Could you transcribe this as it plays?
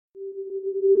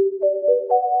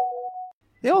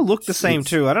They all look the same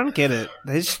too. I don't get it.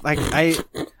 They just like I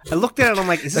looked at it and I'm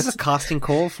like, is this a casting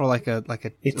call for like a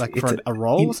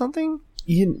role or something?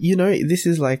 You know, this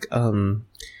is like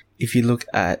if you look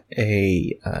at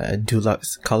a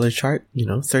Dulux color chart,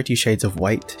 30 shades of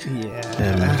white.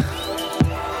 Yeah.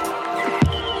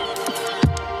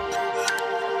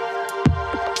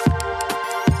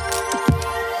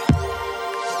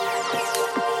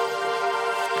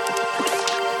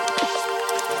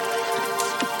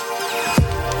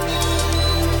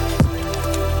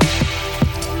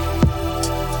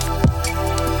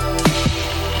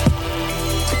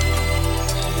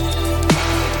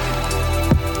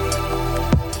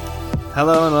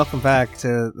 Hello and welcome back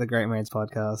to the Great Mates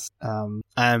Podcast.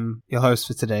 I'm your host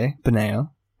for today,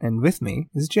 Beneo, and with me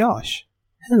is Josh.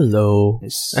 Hello,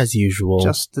 It's as usual.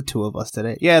 just the two of us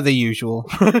today. Yeah, the usual.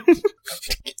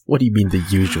 What do you mean the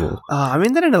usual? I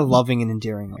mean that in a loving and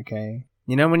endearing, okay?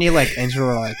 You know when you like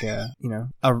enter like a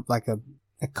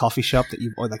coffee shop that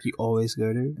you always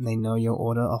go to, and they know your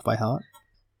order off by heart.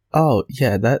 Oh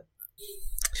yeah, that.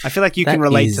 I feel like you can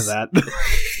relate to that.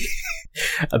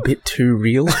 A bit too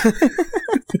real.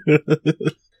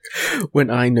 When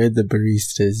I know the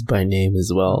baristas by name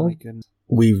as well, Oh my goodness.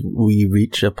 we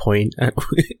reach a point at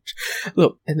which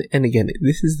look, and again,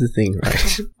 this is the thing,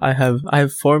 right? I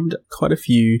have formed quite a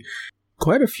few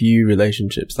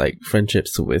relationships, like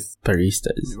friendships with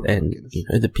baristas and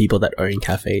the people that own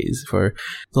cafes for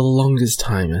the longest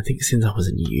time. I think since I was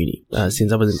in uni,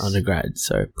 since I was an undergrad.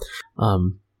 So,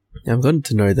 I've gotten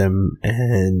to know them,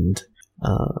 and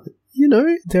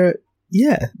they're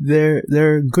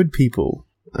good people.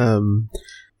 And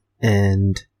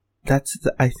I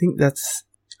think that's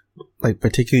like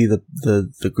particularly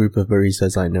the group of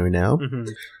baristas I know now.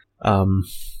 Mm-hmm.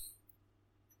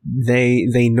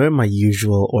 They know my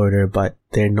usual order, but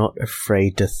they're not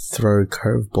afraid to throw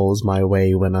curveballs my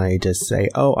way when I just say,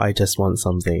 "Oh, I just want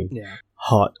something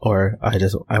hot," or I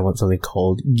want something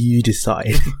cold. You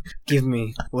decide. Give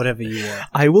me whatever you want.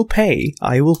 I will pay,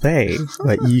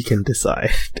 but you can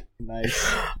decide.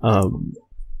 Nice.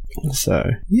 So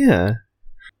yeah.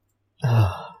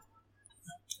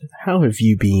 How have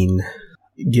you been?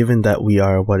 Given that we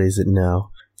are, what is it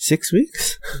now? 6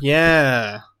 weeks?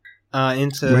 Yeah.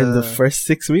 We're in the first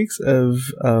 6 weeks of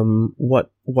what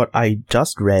I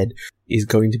just read is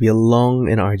going to be a long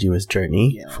and arduous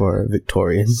journey for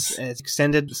Victorians. It's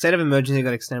extended. State of emergency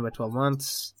got extended by 12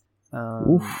 months.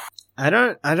 Oof. I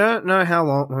don't know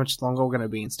how much longer we're going to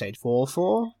be in stage 4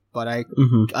 for, but I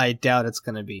doubt it's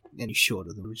going to be any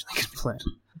shorter than originally planned.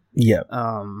 Yeah.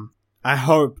 I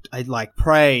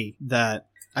pray to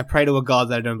a God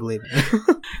that I don't believe in.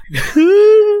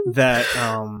 That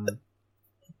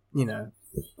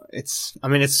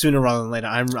it's sooner rather than later.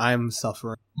 I'm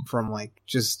suffering from I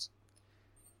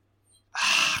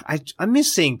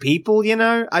miss seeing people,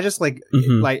 I just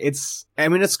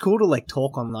it's cool to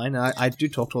talk online. I do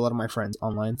talk to a lot of my friends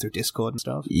online through Discord and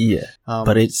stuff. Yeah.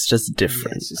 But it's just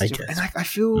different, it's just I different. guess. And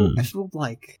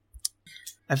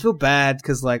I feel bad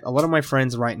because a lot of my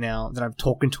friends right now that I'm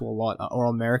talking to a lot are all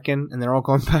American, and they're all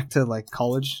going back to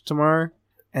college tomorrow.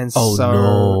 And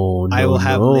I will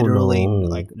have literally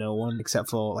no one except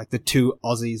for the two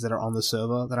Aussies that are on the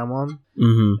server that I'm on.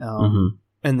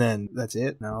 And then that's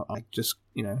it. Now I just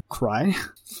cry.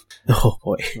 Oh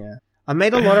boy. Yeah. I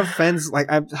made a lot of friends.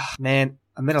 I made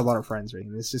a lot of friends. Really.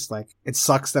 It's just it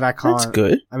sucks that I can't. That's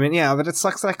good. I mean, yeah, but it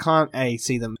sucks that I can't A,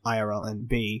 see them IRL, and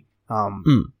B,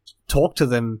 talk to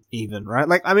them even, right?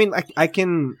 I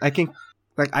can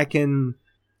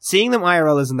seeing them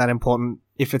IRL isn't that important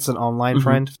if it's an online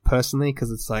friend, personally,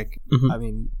 because it's I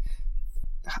mean,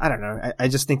 I don't know. I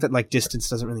just think that distance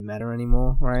doesn't really matter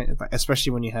anymore, right?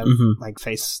 Especially when you have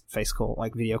face call,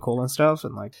 video call and stuff,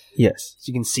 and yes, so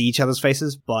you can see each other's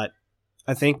faces. But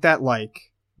I think that I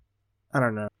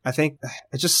don't know. I think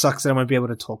it just sucks that I won't be able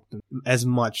to talk to them as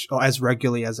much or as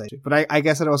regularly as I do. But I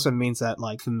guess it also means that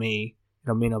for me,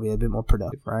 it'll mean I'll be a bit more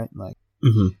productive, right?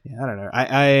 Yeah, I don't know.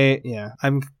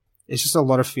 It's just a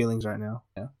lot of feelings right now.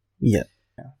 Yeah.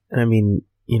 And I mean,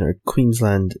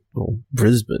 Queensland, or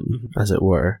Brisbane, as it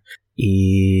were,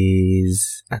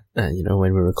 is,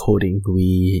 when we're recording,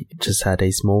 we just had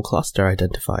a small cluster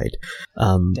identified.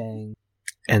 Dang.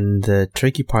 And the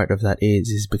tricky part of that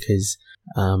is because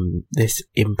this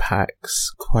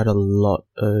impacts quite a lot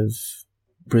of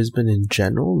Brisbane in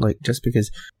general, just because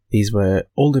these were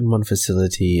all in one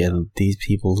facility and these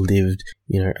people lived,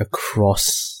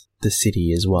 across the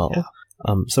city as well. Yeah.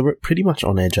 So we're pretty much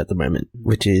on edge at the moment,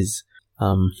 which is,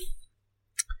 for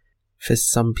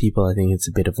some people, I think it's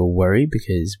a bit of a worry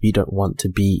because we don't want to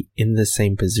be in the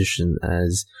same position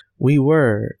as we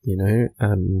were,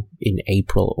 in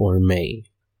April or May,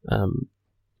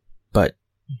 but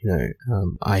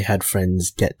I had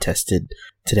friends get tested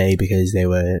today because they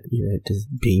were, just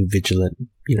being vigilant.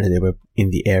 They were in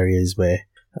the areas where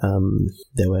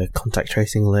there were contact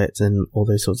tracing alerts and all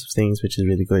those sorts of things, which is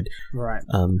really good. Right.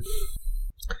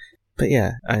 But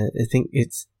yeah, I think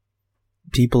it's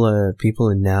people are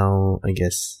now, I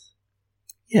guess,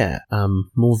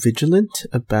 more vigilant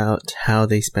about how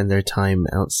they spend their time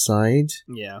outside.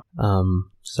 Yeah.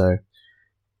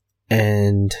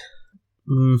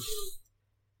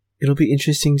 It'll be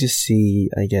interesting to see,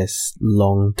 I guess,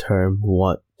 long term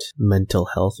what mental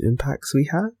health impacts we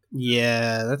have.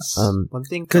 Yeah, that's one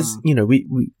thing. Because we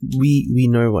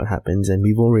know what happens, and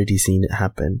we've already seen it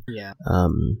happen. Yeah.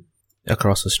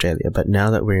 Across Australia, but now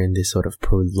that we're in this sort of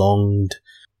prolonged,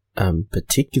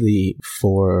 particularly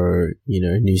for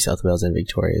New South Wales and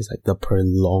Victoria, is like the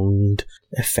prolonged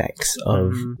effects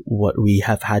of what we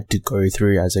have had to go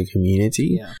through as a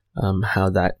community. Yeah.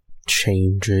 How that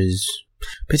changes,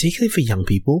 particularly for young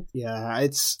people. Yeah,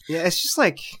 it's just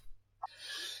like,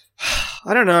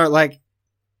 I don't know, like,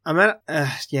 I'm at,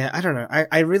 I don't know,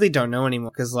 I really don't know anymore,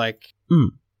 because like,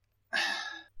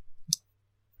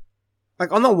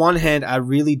 like, on the one hand, I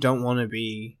really don't want to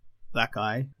be that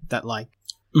guy that, like,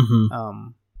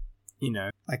 like,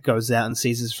 goes out and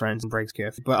sees his friends and breaks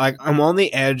curfew. But, like, I'm on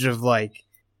the edge of, like,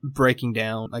 breaking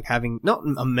down, like, having, not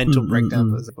a mental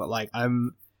breakdown, but, like, I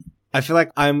feel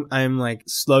like I'm, like,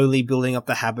 slowly building up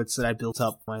the habits that I built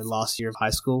up my last year of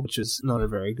high school, which was not a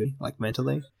very good, like,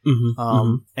 mentally.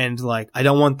 And, like, I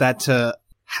don't want that to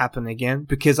happen again,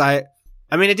 because I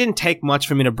mean, it didn't take much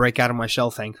for me to break out of my shell,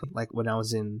 thankfully, like, when I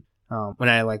was in, when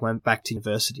I like went back to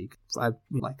university, like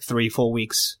 3-4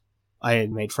 weeks, I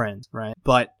had made friends, right?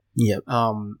 But I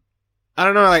don't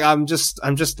know, like I'm just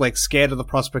like scared of the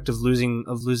prospect of losing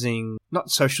not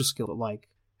social skill, but like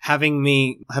having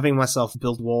myself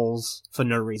build walls for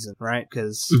no reason, right?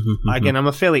 Because again, I'm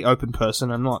a fairly open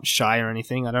person. I'm not shy or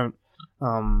anything. I don't,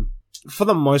 for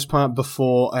the most part,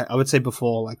 I would say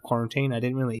before like quarantine, I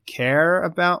didn't really care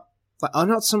about, like,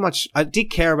 not so much. I did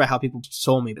care about how people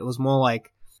saw me, but it was more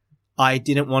like, I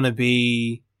didn't want to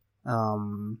be,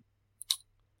 my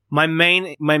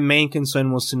main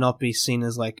concern was to not be seen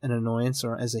as like an annoyance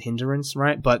or as a hindrance,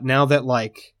 right? But now that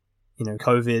like,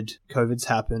 COVID's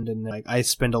happened, and like I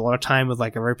spend a lot of time with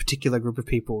like a very particular group of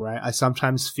people, right? I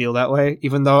sometimes feel that way,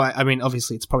 even though I mean,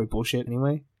 obviously it's probably bullshit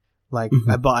anyway. Like,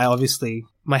 but I obviously,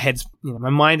 my head's, my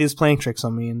mind is playing tricks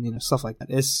on me and, stuff like that.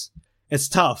 It's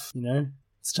tough,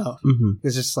 it's tough.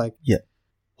 It's just like,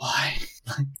 why?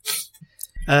 Like,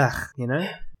 Yeah.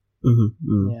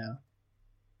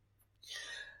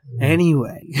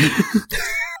 Anyway.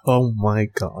 Oh my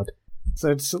god.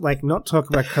 So it's like, not talk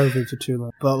about COVID for too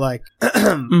long, but like,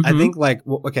 I think like,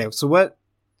 okay, so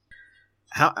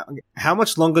how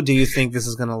much longer do you think this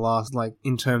is going to last, like,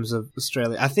 in terms of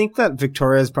Australia? I think that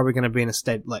Victoria is probably going to be in a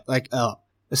state, a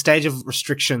stage of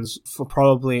restrictions for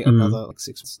probably another, like,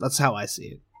 6 months. That's how I see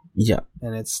it. Yeah.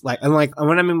 And it's like, and like,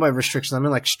 what I mean by restrictions, I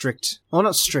mean like strict, well,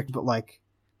 not strict, but like,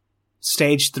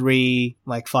 stage 3,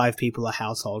 like 5 people a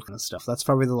household kind of stuff. That's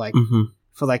probably the like,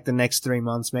 for like the next 3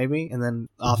 months maybe. And then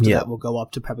after that, we'll go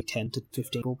up to probably 10 to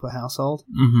 15 people per household.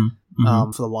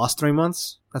 For the last 3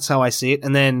 months. That's how I see it.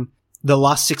 And then the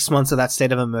last 6 months of that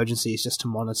state of emergency is just to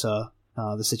monitor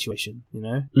the situation,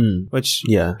 which,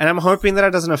 and I'm hoping that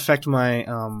it doesn't affect my,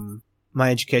 my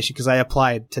education, because I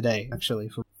applied today actually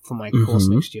for my course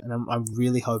next year. And I'm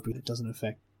really hoping it doesn't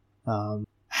affect,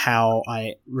 how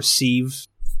I receive,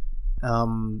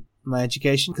 my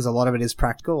education, because a lot of it is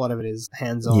practical, a lot of it is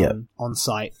hands-on,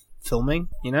 on-site filming,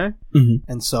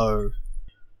 and so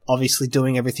obviously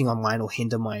doing everything online will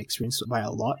hinder my experience by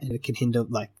a lot, and it can hinder,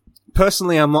 like,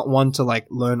 personally, I'm not one to like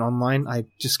learn online. I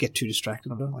just get too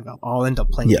distracted. Like, I'll end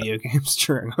up playing video games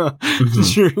during a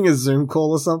Zoom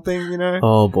call or something,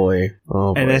 Oh boy.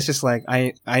 And it's just like,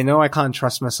 I know I can't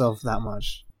trust myself that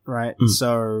much, right?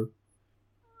 So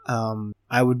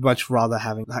I would much rather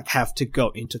have to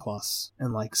go into class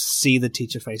and like see the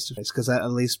teacher face to face, because that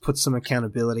at least puts some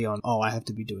accountability on, I have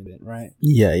to be doing it, right?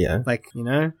 Yeah. Like,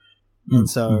 and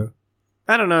so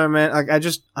I don't know, man. Like,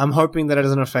 I'm hoping that it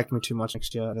doesn't affect me too much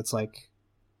next year. And it's like,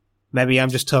 maybe I'm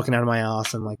just talking out of my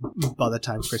ass, and like by the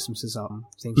time Christmas is up,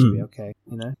 things will be okay,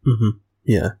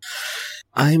 Yeah.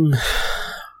 I'm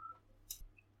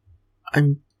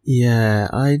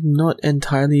not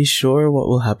entirely sure what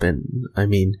will happen. I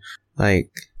mean,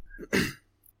 like,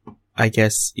 I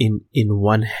guess in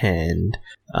one hand,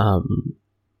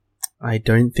 I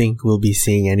don't think we'll be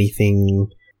seeing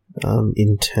anything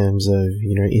in terms of,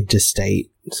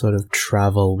 interstate sort of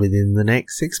travel within the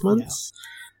next 6 months.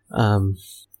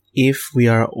 if we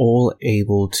are all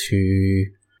able to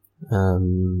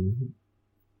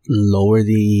lower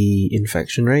the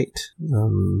infection rate,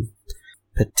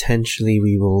 potentially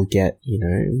we will get,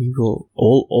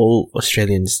 all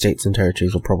Australian states and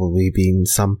territories will probably be in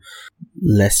some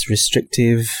less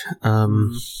restrictive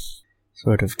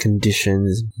sort of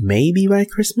conditions, maybe by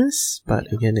Christmas. But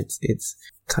again, it's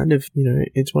kind of,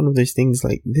 it's one of those things,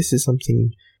 like, this is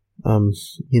something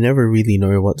you never really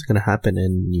know what's going to happen.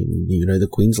 And the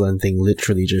Queensland thing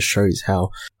literally just shows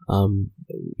how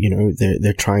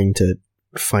they're trying to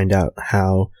find out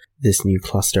how this new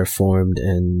cluster formed,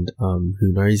 and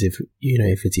who knows if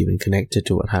it's even connected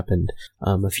to what happened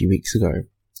a few weeks ago.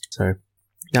 So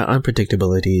now,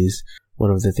 unpredictability is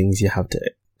one of the things you have to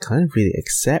kind of really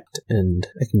accept and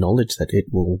acknowledge that it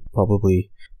will probably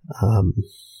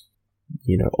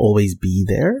always be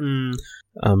there.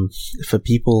 For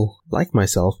people like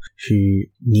myself who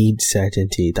need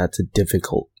certainty, that's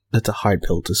a hard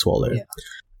pill to swallow.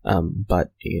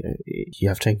 But you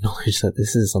have to acknowledge that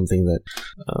this is something that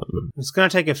it's going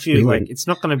to take a few. It's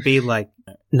not going to be like,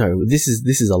 no. This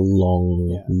is a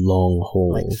long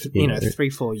haul. Like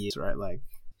 3-4 years, right? Like,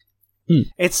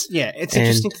 it's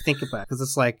interesting to think about, because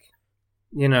it's like,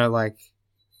 like,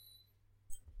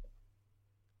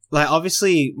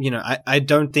 obviously, I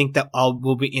don't think that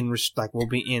we'll be in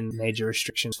major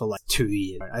restrictions for like 2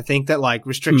 years. Right? I think that like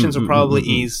restrictions will probably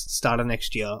ease start of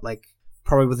next year, like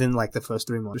probably within like the first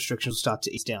 3 months, restrictions will start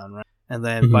to ease down, right? And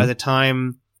then by the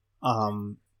time,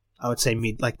 I would say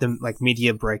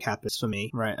media break happens for me,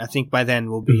 right? I think by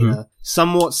then we'll be in a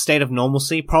somewhat state of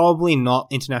normalcy, probably not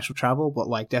international travel, but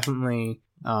like definitely,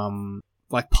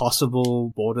 like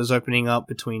possible borders opening up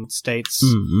between states,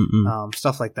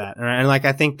 stuff like that. And like,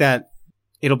 I think that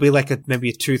it'll be like maybe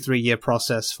a 2-3 year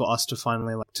process for us to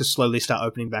finally to slowly start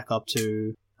opening back up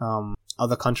to,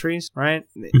 other countries, right?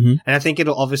 And I think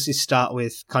it'll obviously start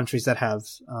with countries that have,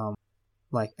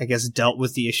 I guess dealt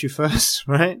with the issue first,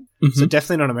 right? So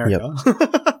definitely not America.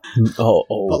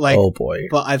 Oh boy.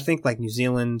 But I think like New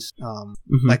Zealand,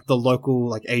 like the local,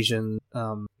 like Asian,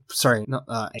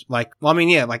 like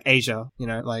Asia,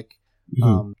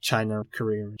 China,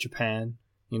 Korea, Japan,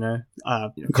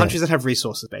 countries that have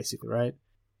resources, basically, right?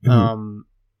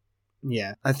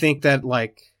 I think that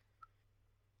like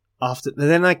after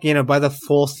then, like, by the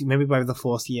fourth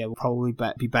year, we'll probably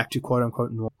be back to quote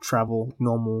unquote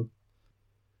normal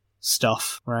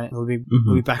stuff, right? We'll be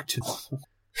back to normal.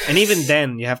 And even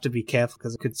then, you have to be careful,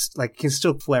 because it can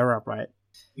still flare up, right?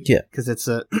 Yeah, because it's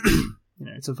a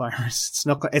it's a virus. It's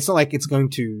not like it's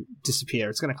going to disappear.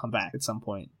 It's going to come back at some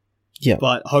point. Yeah,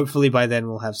 but hopefully by then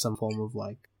we'll have some form of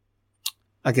like,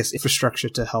 I guess, infrastructure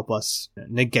to help us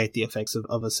negate the effects of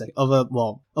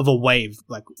a wave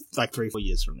like 3-4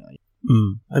 years from now.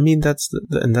 I mean, that's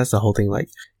the whole thing. Like,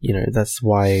 that's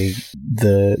why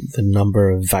the number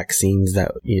of vaccines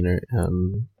that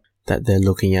that they're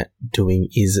looking at doing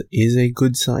is a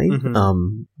good sign.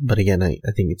 But again, I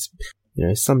think it's,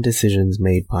 some decisions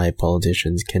made by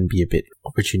politicians can be a bit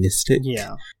opportunistic.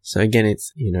 Yeah. So again,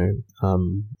 it's,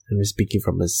 I'm speaking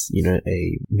from a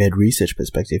med research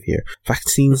perspective here.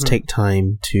 Vaccines take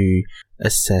time to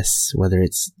assess whether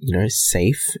it's,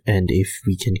 safe, and if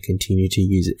we can continue to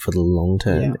use it for the long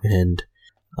term. Yeah. And,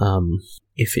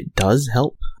 if it does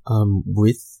help,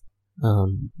 with,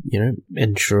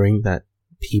 ensuring that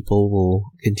people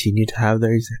will continue to have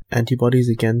those antibodies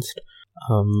against,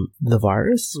 the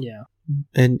virus. Yeah.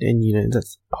 And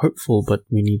that's hopeful, but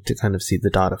we need to kind of see the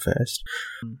data first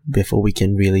before we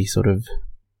can really sort of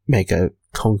make a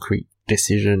concrete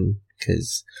decision,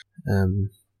 because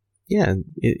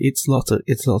it's lots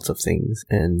of things,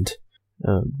 and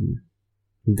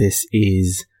this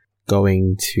is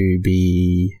going to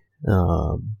be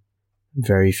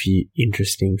very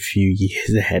interesting few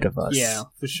years ahead of us. Yeah,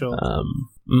 for sure.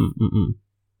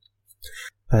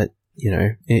 But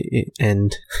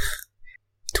and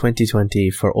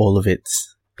 2020, for all of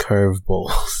its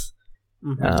curveballs,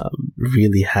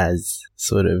 really has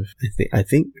sort of, I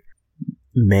think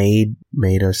made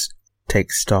us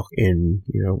take stock in,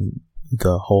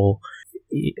 the whole.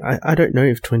 I don't know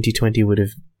if 2020 would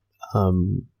have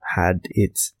had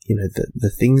its,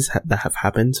 the things that have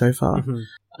happened so far.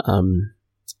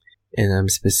 And I'm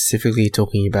specifically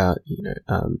talking about,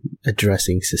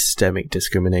 addressing systemic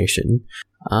discrimination,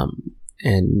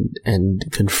 and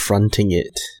confronting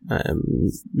it,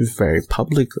 very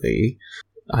publicly.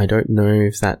 I don't know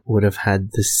if that would have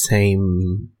had the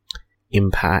same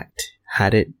impact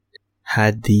had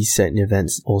these certain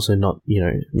events also not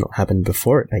happened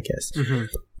before it, I guess.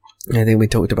 I think we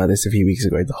talked about this a few weeks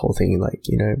ago, the whole thing, like,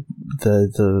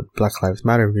 the Black Lives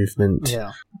Matter movement,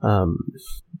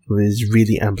 was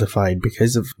really amplified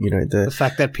because of, the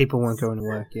fact that people weren't going to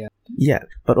work. Yeah,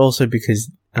 but also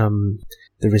because the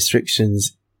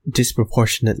restrictions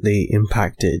disproportionately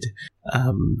impacted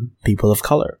people of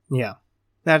color. Yeah,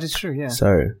 that is true. Yeah.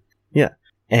 So yeah,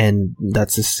 and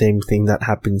that's the same thing that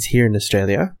happens here in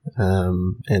Australia.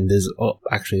 And there's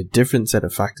actually a different set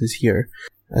of factors here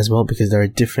as well, because there are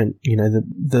different,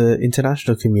 the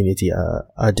international community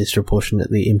are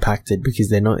disproportionately impacted because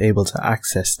they're not able to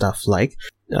access stuff like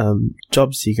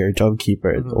job seeker, job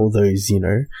keeper, all those,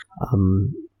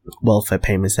 welfare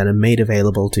payments that are made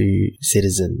available to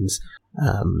citizens.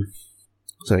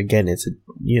 So again, it's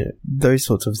those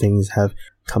sorts of things have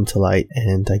come to light,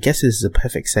 and I guess this is a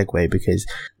perfect segue because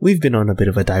we've been on a bit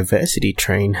of a diversity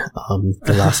train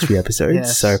the last few episodes.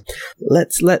 Yes. So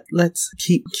let's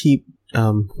keep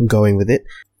going with it.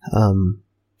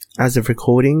 As of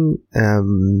recording,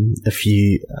 a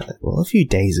few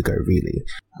days ago, really,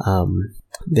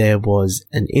 there was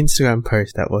an Instagram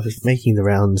post that was making the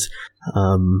rounds,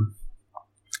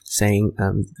 saying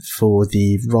for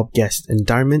the Rob Guest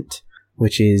Endowment,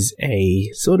 which is a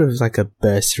sort of like a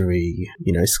bursary,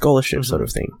 scholarship sort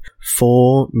of thing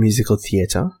for musical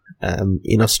theatre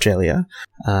in Australia.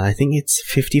 I think it's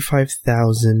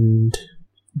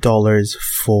 $55,000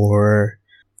 for,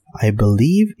 I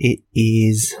believe it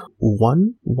is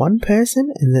one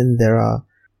person, and then there are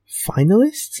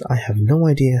finalists. I have no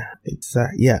idea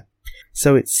exactly. Yeah,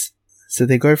 so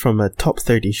they go from a top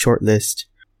 30 shortlist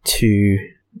to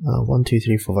 1, 2,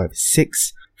 3, 4, 5,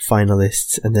 6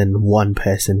 finalists, and then one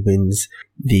person wins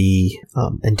the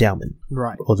endowment,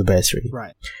 right, or the bursary,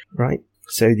 right.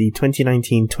 So the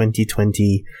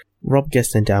 2019-2020 Rob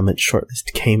Guest Endowment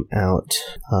shortlist came out.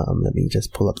 Let me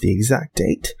just pull up the exact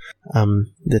date.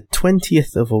 The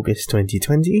 20th of August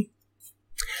 2020.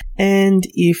 And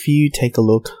if you take a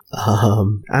look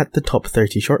at the top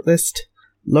 30 shortlist,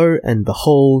 lo and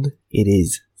behold, it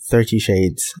is 30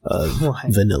 Shades of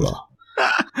Vanilla.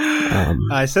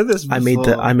 I said this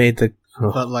before. I made the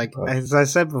but like, as I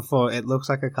said before, it looks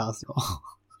like a castle.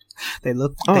 They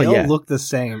all look the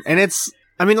same. And it's,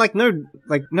 I mean,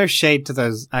 no shade to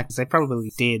those actors. They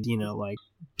probably did,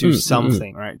 do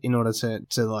something, right, in order to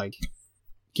like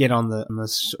get on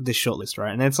this shortlist,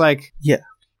 right? And it's like, yeah,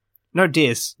 no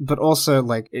diss, but also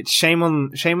like it's shame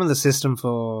on the system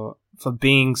for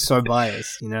being so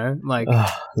biased, like,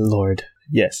 Lord,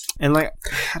 yes. And like,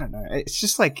 I don't know, it's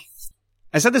just like,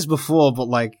 I said this before, but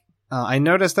like, I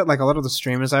noticed that like a lot of the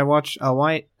streamers I watch are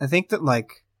white. I think I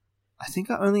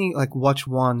only like watch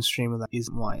one streamer that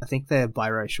isn't white. I think they're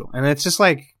biracial, and it's just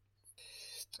like,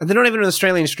 they're not even an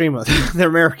Australian streamer; they're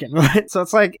American, right? So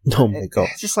it's like, oh my god,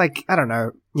 it's just like, I don't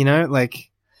know, like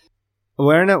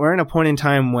we're in a point in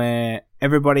time where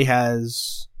everybody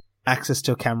has access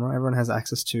to a camera. Everyone has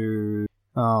access to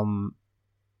some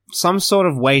sort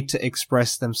of way to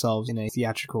express themselves in a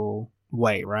theatrical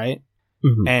way, right?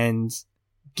 Mm-hmm. And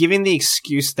given the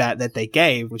excuse that they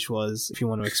gave, which was, if you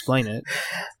want to explain it.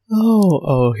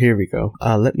 Oh, here we go.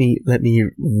 Let me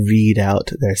read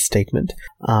out their statement.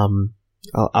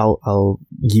 I'll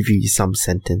give you some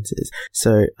sentences.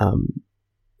 So,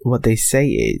 what they say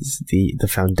is the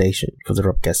foundation for the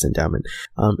Rob Guest Endowment.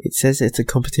 It says it's a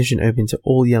competition open to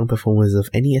all young performers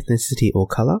of any ethnicity or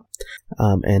color,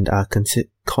 and are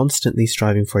constantly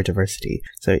striving for diversity.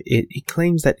 So it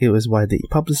claims that it was widely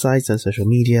publicized on social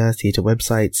media, theater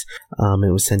websites.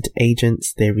 It was sent to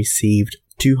agents. They received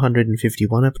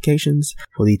 251 applications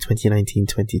for the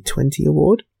 2019-2020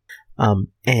 award.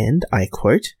 And I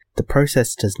quote, "The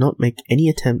process does not make any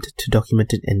attempt to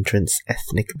document an entrant's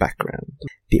ethnic background.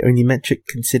 The only metric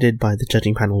considered by the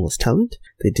judging panel was talent.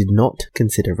 They did not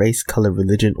consider race, color,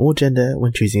 religion, or gender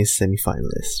when choosing a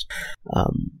semi-finalist."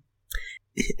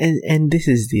 And this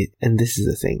is the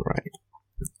thing, right?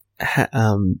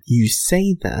 You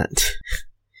say that,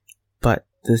 but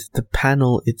the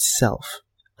panel itself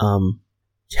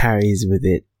carries with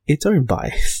it its own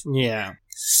bias. Yeah.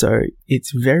 So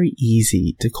it's very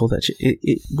easy to call that shit.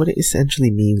 What it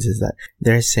essentially means is that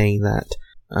they're saying that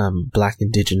Black,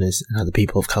 Indigenous, and other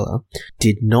people of color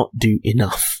did not do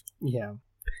enough. Yeah.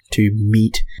 To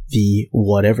meet the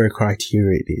whatever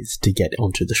criteria it is to get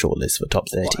onto the shortlist for top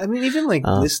 30. Well, I mean, even like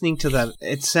listening to that,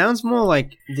 it sounds more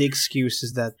like the excuse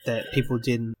is that people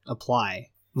didn't apply.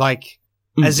 Like,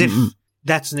 as if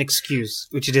that's an excuse,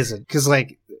 which it isn't. Because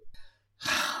like,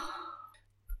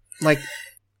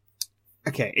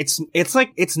 okay, it's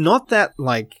like, it's not that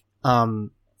like,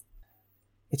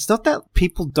 it's not that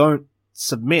people don't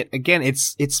submit. Again,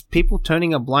 it's people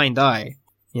turning a blind eye.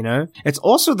 It's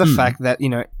also the fact that,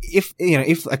 if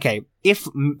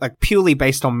like purely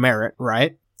based on merit,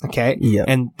 right? Okay. Yeah.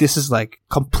 And this is like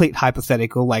complete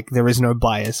hypothetical. Like there is no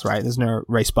bias, right? There's no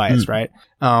race bias, right?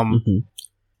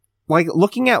 Like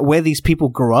looking at where these people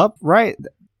grew up, right?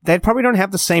 They probably don't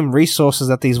have the same resources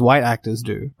that these white actors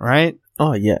do, right?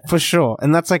 Oh yeah, for sure.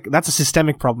 And that's a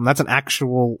systemic problem. That's an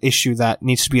actual issue that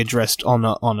needs to be addressed on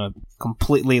a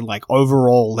completely like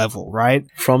overall level, right?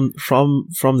 From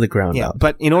the ground up.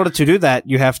 But in order to do that,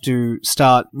 you have to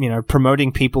start,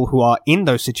 promoting people who are in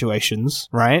those situations,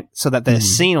 right? So that they're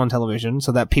seen on television,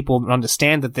 so that people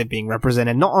understand that they're being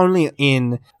represented, not only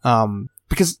in,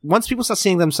 because once people start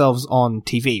seeing themselves on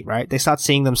TV, right? They start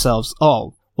seeing themselves,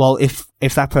 oh, well, if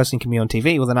that person can be on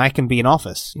TV, well, then I can be in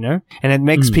office, And it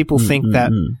makes people think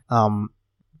that,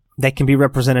 they can be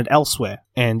represented elsewhere.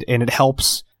 And it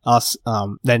helps us,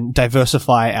 then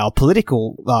diversify our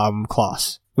political,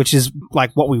 class, which is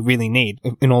like what we really need,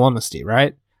 in all honesty,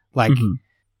 right? Like,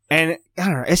 and I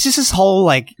don't know, it's just this whole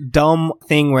like dumb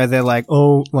thing where they're like,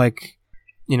 oh, like,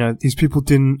 these people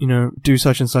didn't, do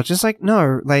such and such. It's like,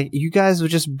 no, like, you guys were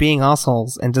just being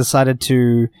assholes and decided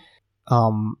to,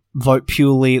 vote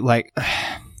purely like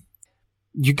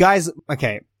you guys,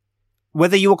 okay,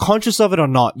 whether you were conscious of it or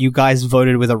not, you guys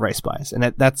voted with a race bias,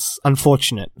 and that's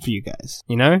unfortunate for you guys,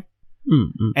 and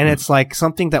it's like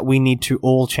something that we need to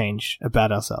all change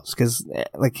about ourselves, because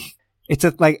like it's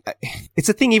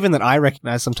a thing even that I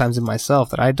recognize sometimes in myself,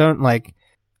 that I don't like.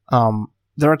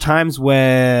 There are times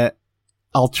where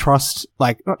I'll trust,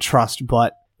 like, not trust,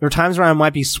 but there are times where I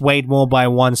might be swayed more by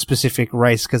one specific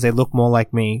race because they look more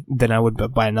like me than I would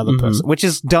by another person, which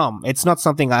is dumb. It's not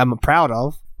something I'm proud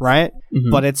of, right?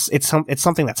 But it's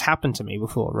something that's happened to me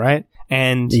before, right?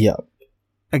 And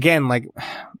again, like,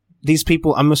 these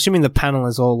people, I'm assuming the panel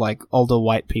is all like older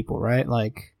white people, right?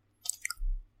 Like,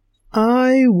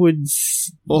 I would,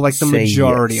 or like the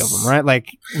majority of them, right?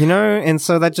 Like, and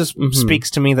so that just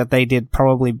speaks to me that they did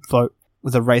probably vote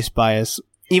with a race bias,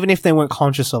 even if they weren't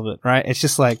conscious of it, right? It's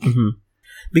just like,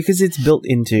 because it's built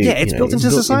into, it's built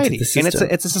into society, and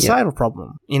it's a societal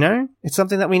problem. It's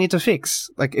something that we need to fix.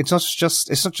 Like, it's not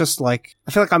just like,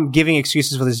 I feel like I'm giving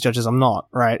excuses for these judges. I'm not,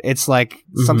 right? It's like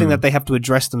something that they have to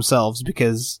address themselves,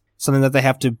 because something that they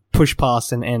have to push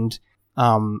past and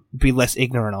be less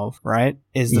ignorant of, right?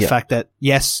 Is the fact that,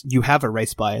 yes, you have a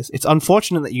race bias. It's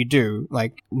unfortunate that you do,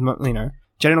 like,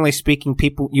 generally speaking,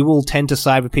 you will tend to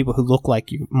side with people who look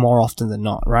like you more often than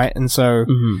not, right? And so,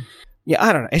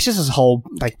 I don't know. It's just this whole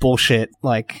like bullshit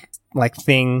like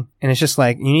thing, and it's just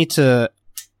like you need to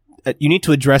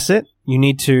address it. You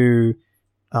need to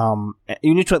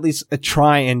at least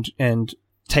try and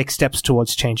take steps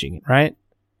towards changing it, right?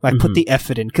 Like put the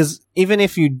effort in, because even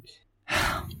if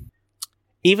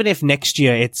next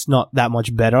year it's not that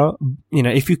much better,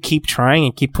 if you keep trying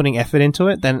and keep putting effort into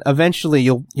it, then eventually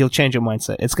you'll change your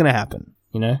mindset. It's gonna happen,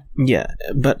 Yeah,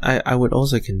 but I would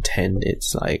also contend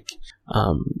it's like,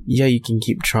 you can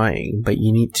keep trying, but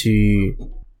you need to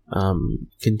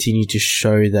continue to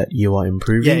show that you are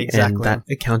improving, and that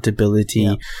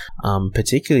accountability,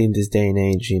 particularly in this day and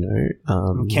age,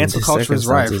 cancel culture is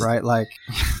rife, right? Like.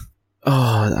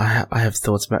 Oh, I have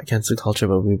thoughts about cancel culture,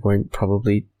 but we won't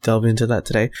probably delve into that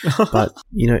today. But,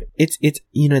 it's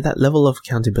that level of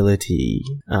accountability,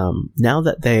 now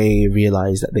that they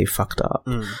realize that they fucked up,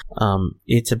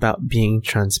 it's about being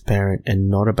transparent and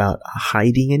not about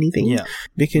hiding anything. Yeah.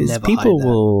 Because never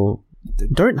people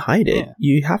don't hide it. Yeah.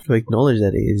 You have to acknowledge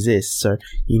that it exists. So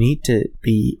you need to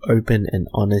be open and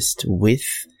honest with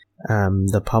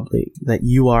the public that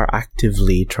you are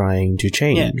actively trying to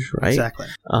change, right? Exactly.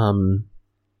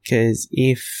 Because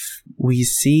if we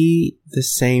see the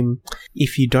same,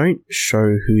 if you don't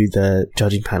show who the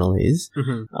judging panel is,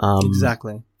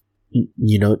 exactly.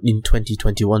 In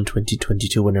 2021,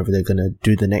 2022, whenever they're going to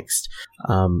do the next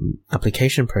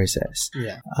application process,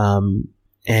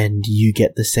 and you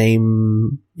get the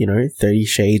same, 30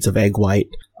 shades of egg white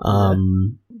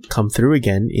come through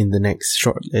again in the next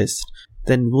shortlist,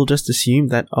 then we'll just assume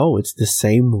that, it's the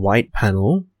same white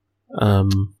panel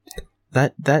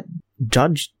that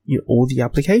judged all the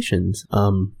applications.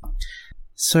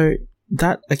 So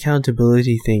that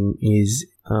accountability thing is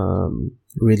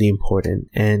really important.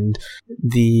 And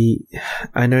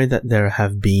I know that there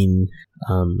have been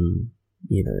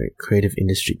creative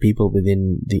industry people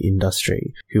within the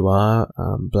industry who are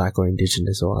Black or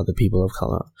Indigenous or other people of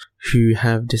color who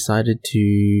have decided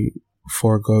to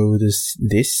forego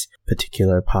this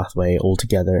particular pathway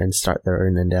altogether and start their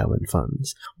own endowment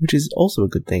funds, which is also a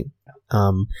good thing.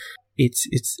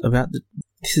 It's about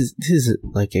this is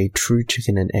like a true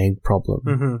chicken and egg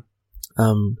problem,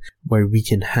 where we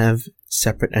can have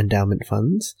separate endowment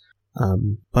funds,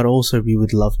 but also we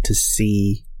would love to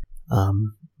see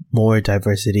more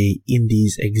diversity in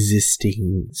these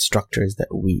existing structures that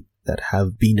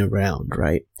have been around,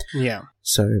 right? Yeah.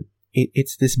 So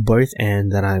it's this both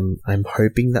and that I'm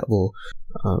hoping that will,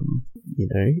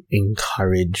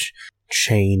 encourage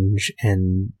change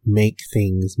and make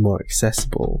things more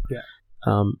accessible. Yeah.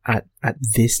 At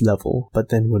this level, but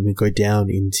then when we go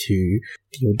down into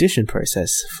the audition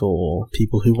process for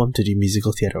people who want to do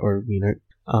musical theatre or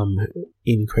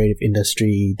in creative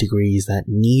industry degrees that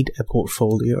need a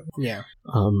portfolio,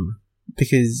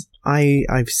 because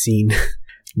I've seen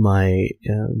my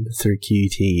through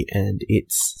QUT and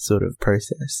its sort of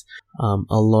process, a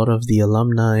lot of the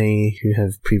alumni who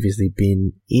have previously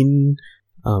been in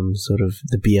sort of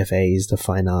the BFAs, the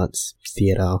fine arts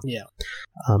theatre,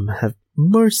 have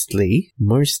mostly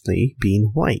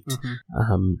been white.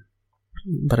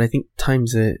 But I think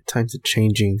times are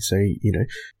changing, so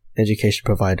education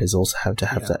providers also have to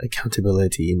have that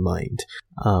accountability in mind.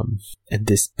 And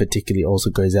this particularly also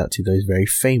goes out to those very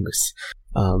famous,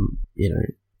 NIDA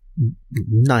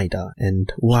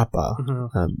and WAPA,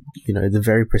 the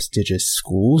very prestigious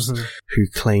schools who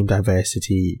claim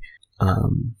diversity,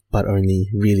 but only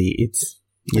really it's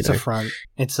a front.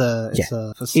 It's a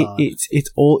facade. It's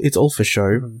all for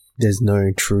show. There's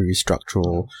no true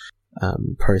structural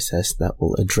process that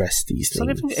will address these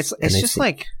things. It's just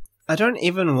like I don't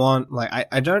even want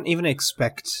I don't even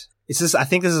expect. It's just I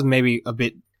think this is maybe a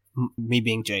bit me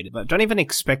being jaded, but I don't even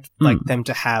expect them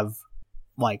to have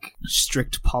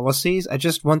strict policies. I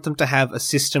just want them to have a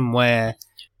system where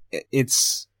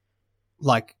it's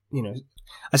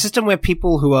a system where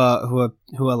people who are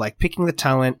picking the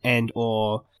talent and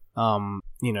or are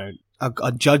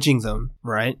judging them,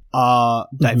 right, are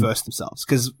diverse themselves.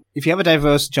 Because if you have a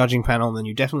diverse judging panel, then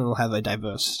you definitely will have a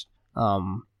diverse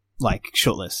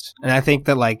shortlist. And I think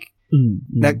that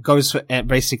that goes for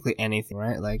basically anything,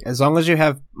 right? As long as you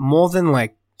have more than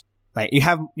you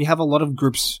have a lot of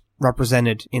groups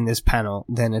represented in this panel,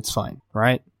 then it's fine,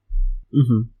 right?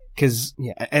 Because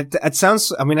it sounds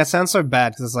so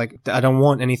bad because it's I don't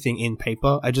want anything in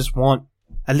paper. I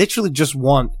literally just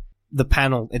want the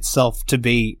panel itself to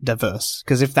be diverse.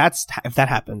 Because if that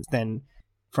happens, then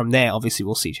from there obviously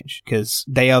we'll see change because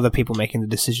they are the people making the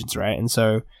decisions, right? And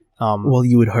so, well,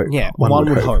 you would hope. Yeah, one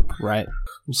would hope, right?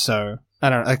 So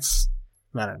I don't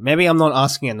know. Maybe I'm not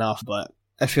asking enough, but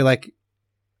I feel like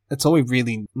it's all we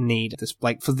really need. This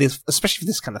for this, especially for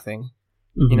this kind of thing.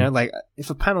 If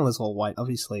a panel is all white,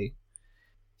 obviously,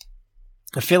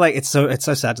 I feel like it's so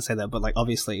sad to say that, but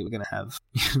obviously we're gonna have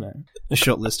a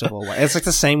short list of all white. It's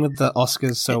the same with the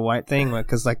Oscars so white thing,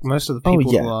 because most of the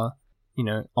people who are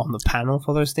on the panel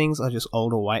for those things are just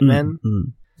older white men.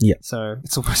 Yeah. So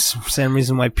it's the same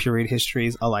reason why period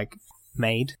histories are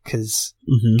made because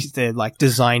they're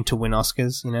designed to win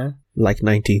Oscars.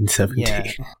 1970. Yeah,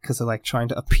 because they're trying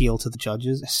to appeal to the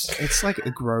judges. It's a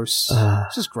gross.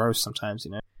 It's just gross sometimes,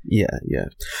 Yeah.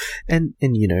 And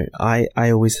I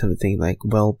always have a thing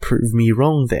well, prove me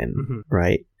wrong then,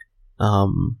 right?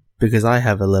 Because I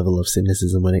have a level of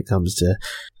cynicism when it comes to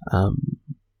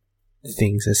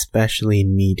things, especially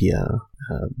in media,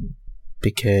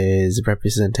 because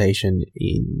representation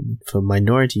for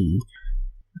minority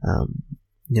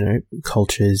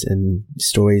cultures and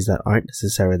stories that aren't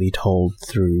necessarily told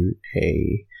through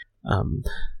a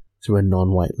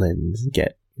non-white lens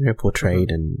get portrayed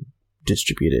and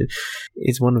distributed.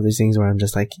 It's one of those things where I'm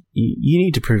just you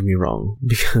need to prove me wrong,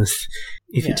 because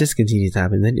if it just continues to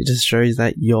happen, then it just shows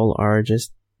that y'all are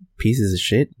just pieces of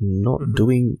shit, not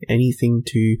doing anything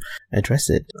to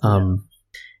address it.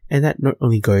 And that not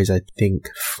only goes, I think,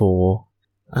 for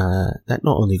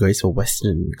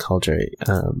Western culture,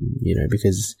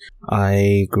 because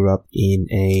I grew up in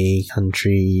a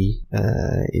country,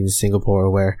 in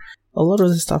Singapore, where a lot of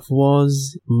the stuff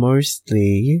was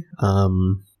mostly,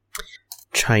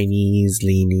 Chinese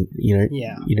leaning,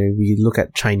 we look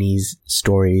at Chinese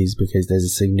stories because there's a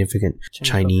significant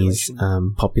Chinese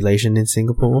population in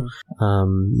Singapore.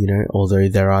 Although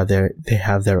they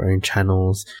have their own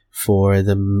channels for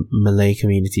the Malay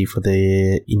community, for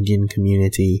the Indian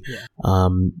community.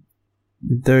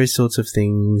 Those sorts of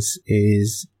things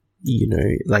is,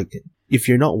 if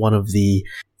you're not one of the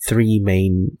three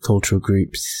main cultural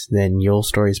groups, then your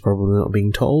story is probably not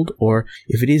being told, or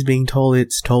if it is being told,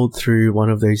 it's told through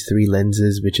one of those three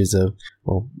lenses, which is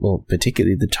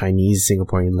particularly the Chinese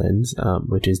Singaporean lens,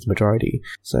 which is the majority.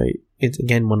 So it's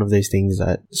again one of those things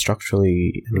that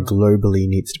structurally and globally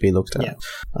needs to be looked at.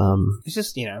 It's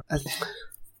just I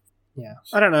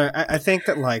don't know. I think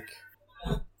that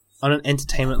on an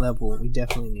entertainment level, we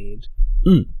definitely need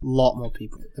a lot more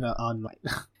people that are unlike.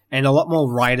 And a lot more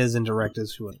writers and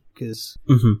directors who are, because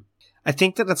I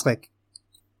think that that's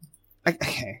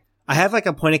okay. I have like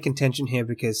a point of contention here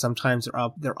because sometimes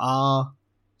there are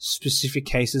specific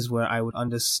cases where I would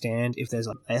understand if there's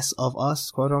like less of us,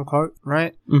 quote unquote,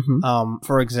 right? Mm-hmm.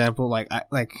 For example,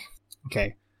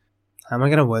 okay, how am I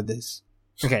gonna word this?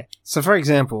 Okay, so for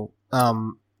example,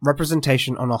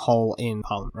 representation on a whole in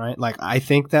Parliament, right? Like, I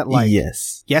think that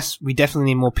yes, we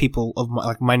definitely need more people of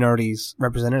minorities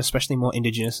represented, especially more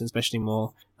Indigenous, especially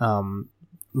more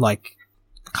I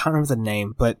can't remember the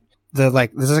name, but there's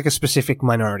like a specific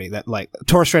minority that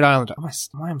Torres Strait Islander.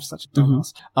 Why am I such a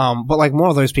dumbass? But like more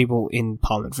of those people in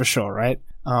Parliament for sure, right?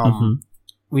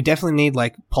 We definitely need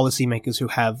like policymakers who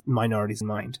have minorities in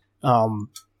mind.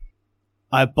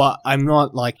 But I'm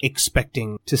not like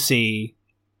expecting to see,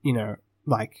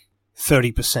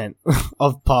 30%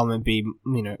 of Parliament be,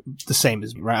 the same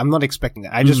as me, right? I'm not expecting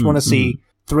that. I just want to see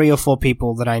 3 or 4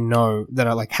 people that I know that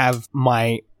are like have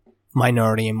my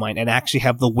minority in mind and actually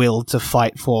have the will to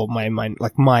fight for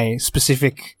my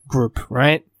specific group,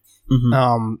 right?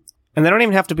 And they don't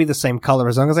even have to be the same color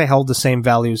as long as they hold the same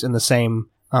values and the same,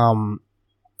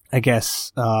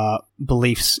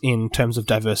 beliefs in terms of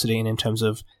diversity and in terms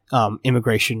of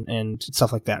immigration and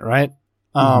stuff like that, right?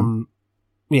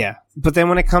 Yeah. But then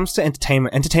when it comes to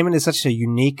entertainment is such a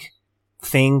unique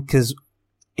thing because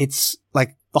it's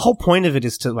like the whole point of it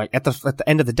is to at the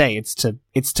end of the day, it's to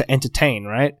entertain,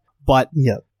 right? But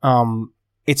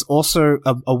it's also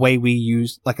a way we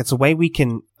use, it's a way we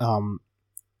can,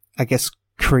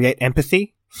 create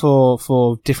empathy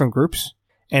for different groups.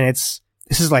 And this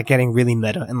is like getting really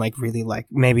meta and like really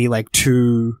maybe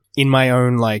too in my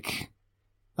own what's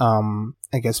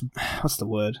the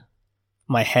word?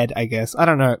 My head, I guess. I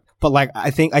don't know. But I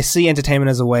think I see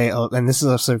entertainment as a way of, and this is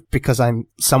also because I'm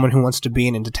someone who wants to be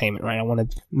in entertainment, right? I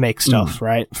want to make stuff,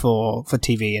 right? For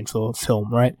TV and for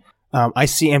film, right? I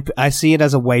see it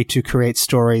as a way to create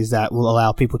stories that will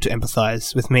allow people to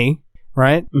empathize with me,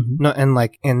 right?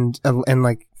 And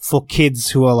for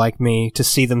kids who are like me to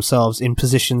see themselves in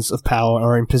positions of power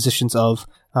or in positions of,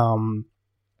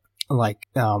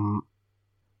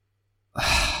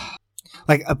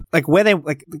 where they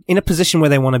in a position where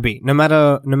they want to be, no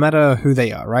matter who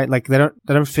they are, right? Like they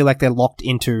don't feel like they're locked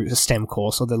into a STEM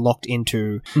course or they're locked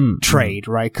into trade,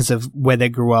 right? Because of where they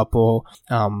grew up or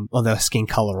their skin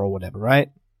color or whatever, right?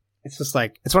 It's just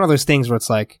it's one of those things where it's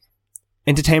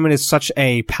entertainment is such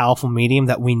a powerful medium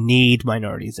that we need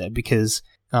minorities there because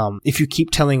if you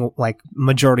keep telling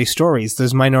majority stories,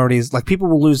 those minorities people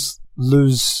will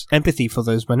lose empathy for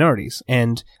those minorities,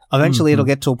 and eventually it'll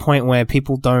get to a point where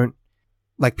people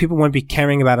won't be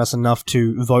caring about us enough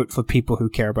to vote for people who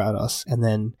care about us. And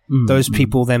then those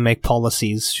people then make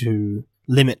policies to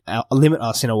limit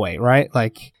us in a way, right?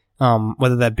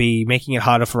 Whether that be making it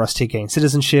harder for us to gain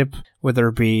citizenship, whether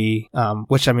it be,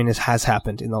 which it has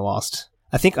happened in the last,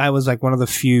 I think I was one of the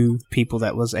few people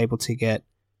that was able to get,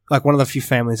 one of the few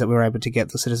families that were able to get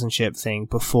the citizenship thing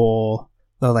before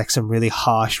some really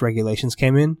harsh regulations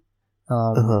came in,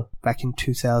 back in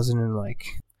 2000 and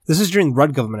this is during the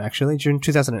Rudd government, actually, during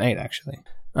 2008, actually.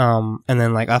 And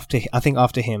then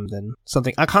after him, then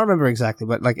something I can't remember exactly,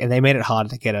 but and they made it harder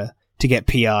to get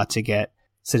PR to get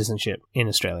citizenship in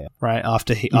Australia, right?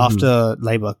 After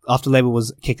Labor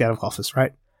was kicked out of office,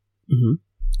 right?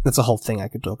 That's a whole thing I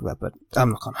could talk about, but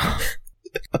I'm not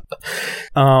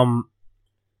gonna.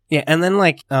 Yeah, and then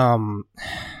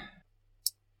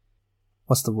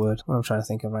what's the word? What I'm trying to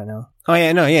think of right now? Oh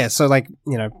yeah, no, yeah. So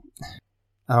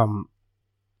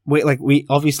we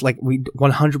obviously we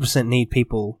 100% need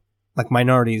people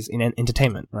minorities in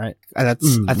entertainment, right? And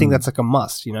I think that's a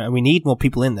must, and we need more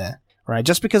people in there, right?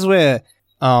 Just because we're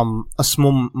a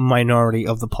small minority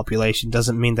of the population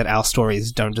doesn't mean that our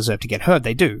stories don't deserve to get heard.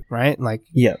 They do, right?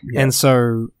 Yeah. And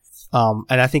so and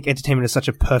I think entertainment is such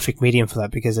a perfect medium for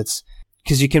that because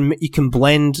you can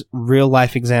blend real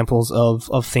life examples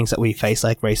of things that we face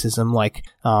like racism,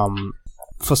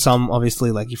 for some, obviously,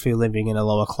 if you're living in a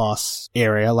lower class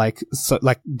area,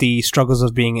 the struggles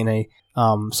of being in a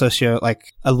lower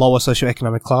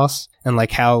socioeconomic class,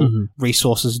 and how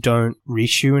resources don't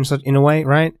reach you in a way,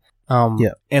 right? And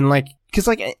because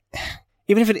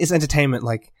even if it is entertainment,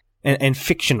 and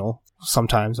fictional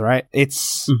sometimes, right? It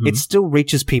still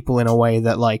reaches people in a way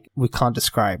that we can't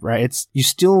describe, right?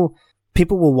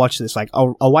 People will watch this,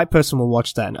 a white person will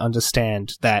watch that and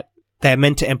understand that they're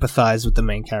meant to empathize with the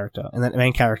main character, and that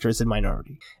main character is a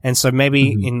minority. And so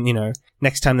maybe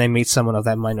next time they meet someone of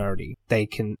that minority,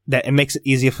 it makes it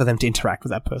easier for them to interact with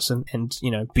that person and,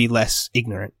 be less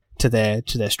ignorant to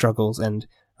their struggles, and,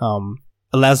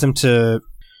 allows them to,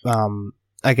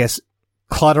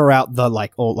 clutter out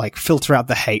the filter out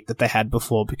the hate that they had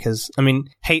before, because,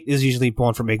 hate is usually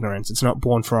born from ignorance. It's not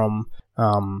born from,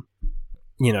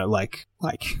 you know, like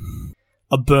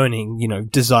a burning, you know,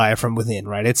 desire from within,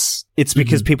 right? It's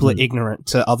because people are ignorant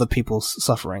to other people's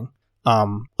suffering,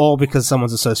 or because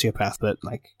someone's a sociopath. But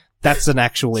like, that's an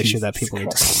actual issue that people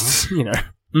need to, you know.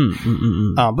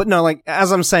 But no, like,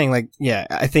 as I'm saying, like, yeah,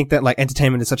 I think that like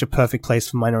entertainment is such a perfect place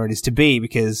for minorities to be,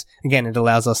 because again, it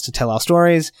allows us to tell our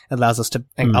stories. It allows us to,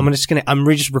 I'm just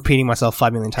repeating myself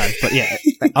 5 million times, but yeah,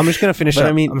 like, I'm just going to finish up.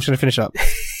 I'm just going to finish up.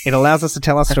 It allows us to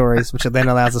tell our stories, which then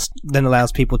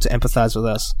allows people to empathize with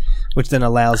us, which then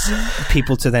allows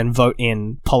people to then vote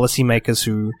in policymakers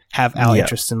who have our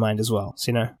interests in mind as well.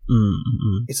 So, you know,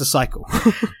 it's a cycle.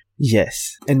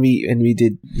 Yes, and we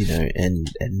did, you know, and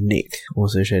Nick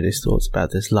also shared his thoughts about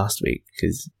this last week,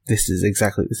 because this is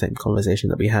exactly the same conversation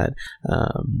that we had.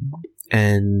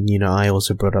 And, you know, I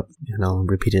also brought up, and I'll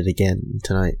repeat it again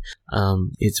tonight,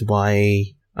 it's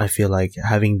why I feel like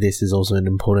having this is also an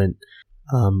important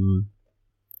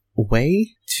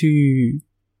way to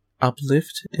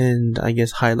uplift and, I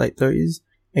guess, highlight those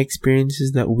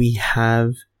experiences that we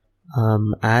have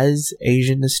as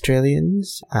Asian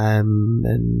Australians,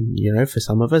 and, you know, for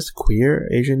some of us, queer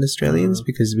Asian Australians,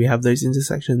 because we have those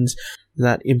intersections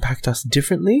that impact us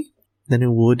differently than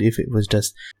it would if it was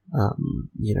just,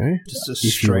 you know, just a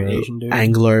straight Asian dude.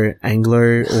 Anglo,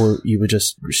 or you were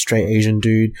just straight Asian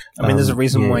dude. I mean, there's a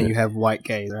reason why you have white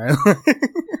gays, right?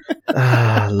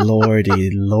 Lord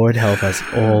help us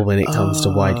all when it comes to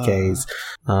white gays.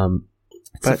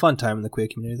 It's a fun time in the queer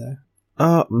community, though.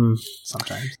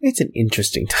 Sometimes. It's an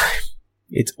interesting time.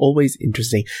 It's always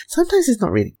interesting. Sometimes it's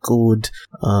not really good.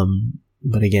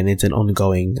 But again, it's an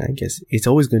ongoing, I guess, it's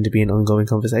always going to be an ongoing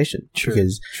conversation. True,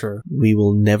 because true. We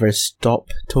will never stop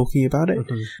talking about it.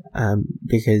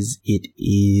 Because it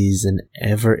is an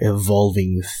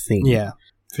ever-evolving thing. Yeah,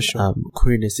 for sure.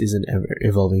 Queerness is an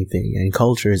ever-evolving thing, and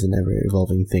culture is an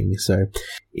ever-evolving thing. So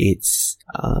it's,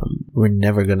 we're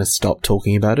never going to stop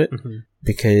talking about it.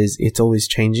 Because it's always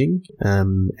changing,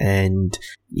 and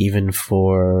even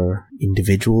for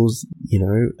individuals, you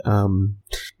know, and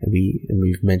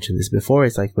we've mentioned this before,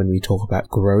 it's like when we talk about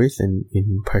growth and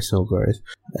in personal growth,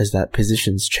 as that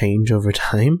positions change over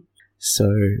time.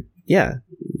 So yeah,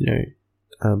 you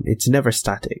know, it's never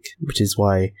static, which is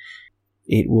why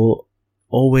it will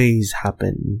always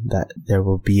happen that there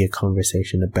will be a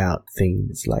conversation about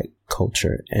things like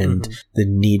culture and the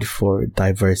need for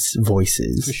diverse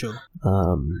voices. For sure.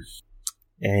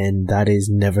 And that is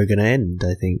never going to end,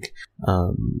 I think.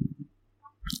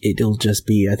 It'll just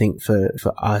be, I think, for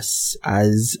us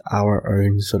as our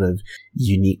own sort of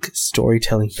unique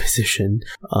storytelling position,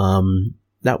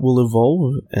 that will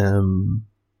evolve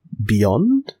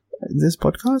beyond this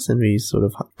podcast, and we sort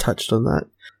of touched on that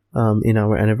in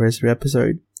our anniversary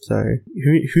episode. So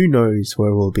who knows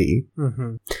where we'll be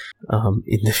in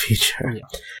the future. Yeah.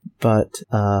 But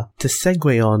to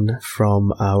segue on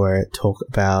from our talk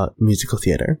about musical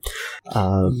theatre,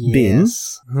 Bin,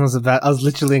 I was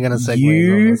literally going to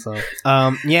segue on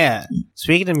myself. Yeah.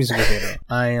 Speaking of musical theatre,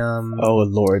 oh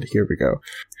Lord, here we go.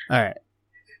 All right.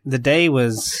 The day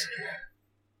was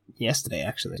yesterday,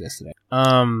 actually.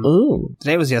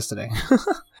 Today was yesterday.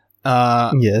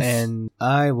 Yes. And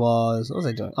what was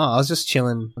I doing? I was just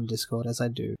chilling on Discord, as I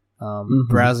do,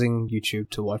 browsing YouTube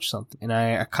to watch something. And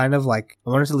I kind of like, I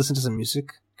wanted to listen to some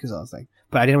music, because I was like,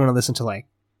 but I didn't want to listen to like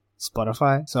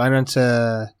Spotify. So I went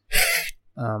to,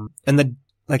 and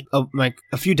like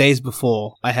a few days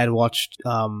before, I had watched,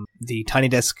 the Tiny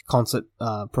Desk concert,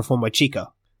 performed by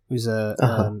Chica, who's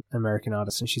an American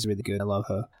artist, and she's really good. I love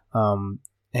her.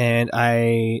 And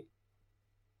I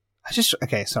just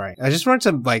wanted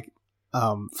to like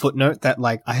footnote that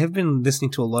like I have been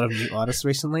listening to a lot of new artists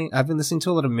recently. I've been listening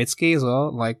to a lot of Mitski as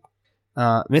well, like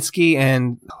Mitski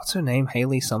and what's her name,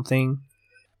 Haley something.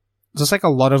 Just like a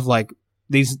lot of like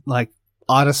these like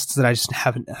artists that I just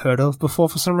haven't heard of before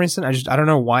for some reason. I don't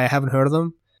know why I haven't heard of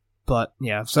them, but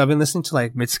yeah. So I've been listening to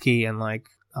like Mitski and like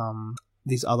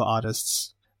these other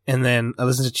artists. And then I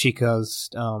listened to Chico's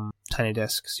Tiny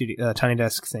Desk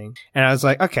thing, and I was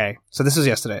like, okay. So this was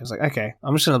yesterday. I was like, okay,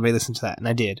 I'm just gonna re-listen to that, and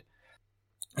I did.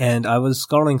 And I was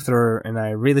scrolling through, and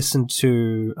I re-listened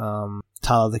to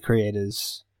Tyler the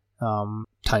Creator's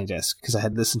Tiny Desk, because I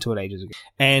had listened to it ages ago.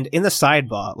 And in the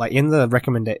sidebar, like in the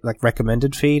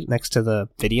recommended feed next to the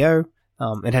video,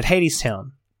 it had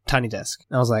Hadestown Tiny Desk,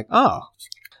 and I was like, oh,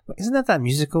 isn't that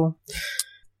musical?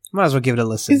 Might as well give it a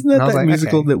listen. Isn't that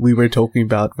musical that we were talking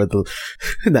about, but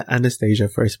that Anastasia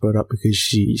first brought up, because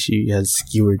she has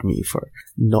skewered me for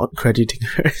not crediting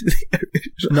her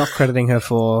not crediting her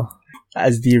for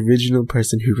as the original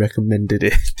person who recommended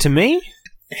it to me?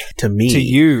 To me. To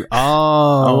you.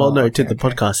 Oh. Well, no, to the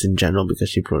podcast in general because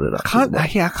she brought it up. I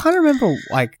can't remember,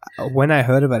 like, when I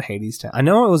heard about Hadestown. I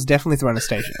know it was definitely through a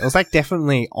station. It was, like,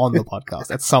 definitely on the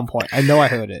podcast at some point. I know I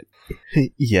heard it.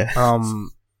 Yeah.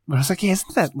 But I was like, yeah,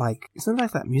 isn't that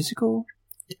that musical?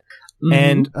 Mm-hmm.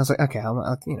 And I was like, okay,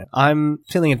 I'm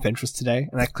feeling adventurous today.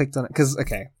 And I clicked on it because,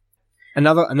 okay.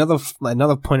 Another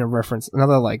point of reference,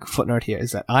 another, like, footnote here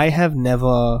is that I have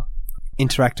never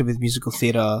interacted with musical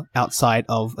theater outside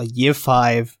of a year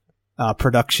 5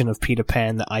 production of Peter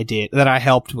Pan that I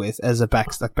helped with as a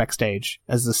backstage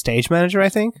as the stage manager, I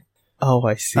think. Oh,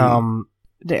 I see.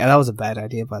 Yeah, that was a bad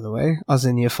idea, by the way. I was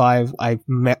in year 5. I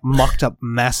mucked up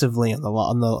massively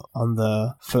on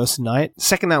the first night.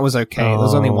 Second night was okay. There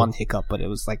was only one hiccup, but it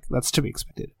was like that's to be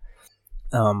expected.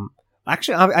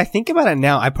 Actually, I think about it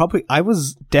now. I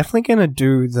was definitely gonna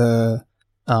do the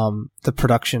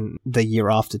production the year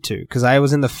after too, because I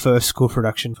was in the first school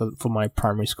production for my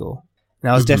primary school,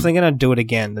 and I was definitely going to do it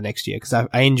again the next year because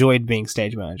I enjoyed being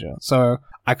stage manager. So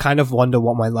I kind of wonder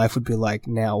what my life would be like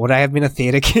now. Would I have been a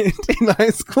theater kid in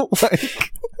high school?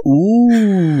 Like,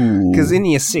 ooh, because in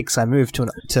year 6 I moved to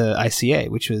ICA,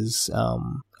 which was a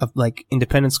like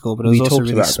independent school, but it was also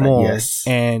really small, that, yes.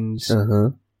 And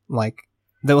like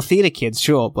there were theater kids,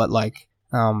 sure, but like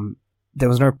there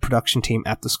was no production team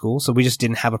at the school, so we just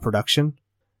didn't have a production.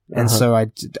 And so I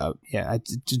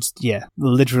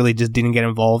literally just didn't get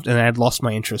involved, and I had lost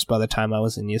my interest by the time I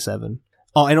was in year 7.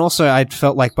 Oh, and also I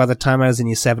felt like by the time I was in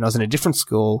year 7, I was in a different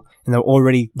school, and there were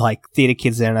already like theater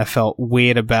kids there, and I felt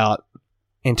weird about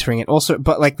entering it. Also,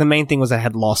 but like the main thing was I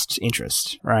had lost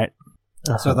interest, right?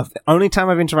 So the only time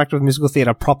I've interacted with musical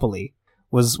theater properly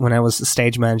was when I was a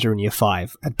stage manager in year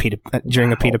 5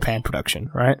 during a Peter Pan production,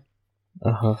 right?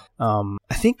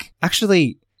 I think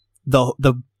actually the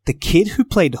kid who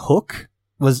played Hook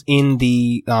was in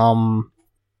the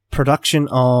production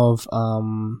of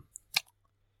was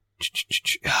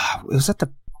that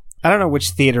I don't know which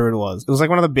theater it was. It was like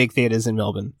one of the big theaters in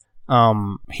Melbourne.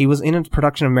 He was in a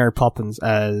production of Mary Poppins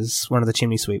as one of the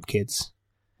chimney sweep kids.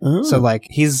 So like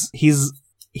he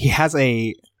has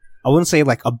I wouldn't say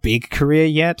like a big career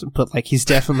yet, but like he's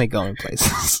definitely going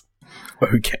places.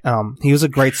 Okay. He was a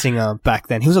great singer back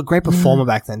then. He was a great performer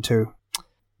back then too.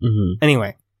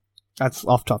 Anyway, that's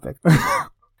off topic.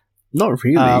 Not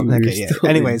really. Okay, yeah.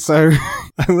 Anyway, so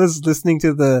I was listening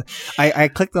to I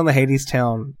clicked on the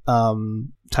Hadestown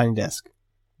Tiny Desk.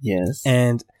 Yes.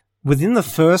 And within the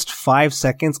first 5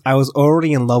 seconds, I was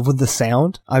already in love with the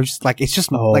sound. I was just like, it's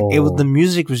just like the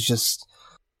music was just.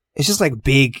 It's just like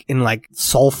big and like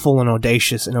soulful and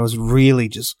audacious, and it was really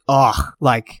just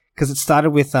like because it started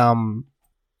with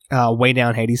Way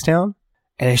Down Hadestown,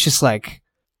 and it's just like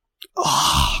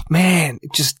man,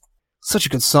 it just such a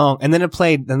good song. And then it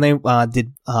played, then they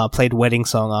played Wedding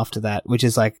Song after that, which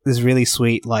is like this really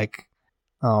sweet like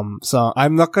song.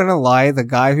 I'm not gonna lie, the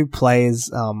guy who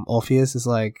plays Orpheus is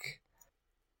like.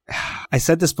 I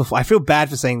said this before. I feel bad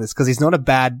for saying this because he's not a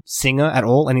bad singer at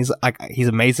all, and he's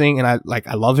amazing, and I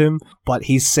love him. But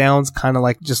he sounds kind of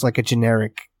like just like a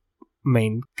generic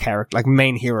main character, like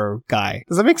main hero guy.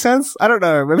 Does that make sense? I don't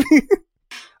know. Maybe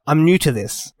I'm new to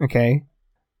this. Okay,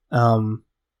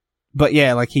 but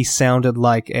yeah, like he sounded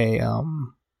like a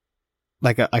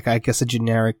I guess a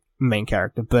generic main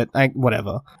character. But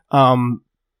whatever.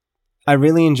 I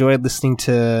really enjoyed listening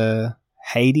to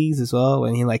Hades as well,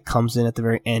 when he like comes in at the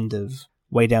very end of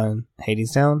Way Down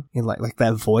Hadestown. He like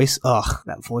that voice.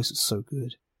 That voice is so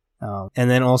good. And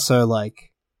then also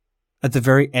like at the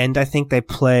very end, I think they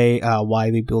play Why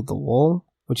We Build the Wall,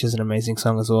 which is an amazing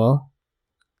song as well.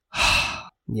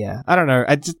 Yeah, I don't know.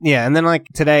 And then like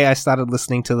today I started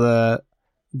listening to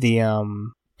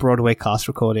the Broadway cast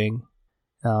recording,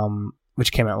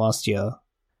 which came out last year,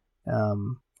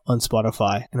 on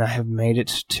Spotify, and I have made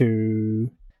it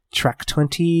to track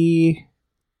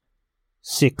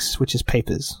 26, which is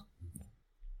Papers.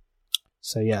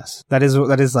 So yes, that is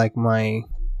like my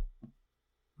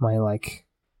like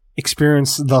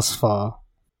experience thus far.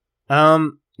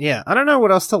 Yeah, I don't know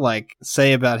what else to like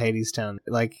say about Hadestown.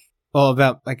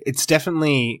 It's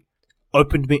definitely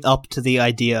opened me up to the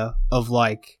idea of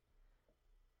like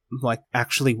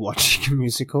actually watching a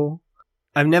musical.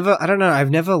 I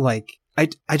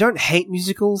don't hate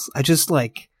musicals. I just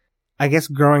like, I guess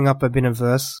growing up I've been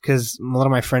averse because a lot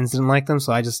of my friends didn't like them,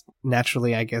 so I just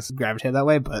naturally, I guess, gravitated that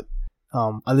way. But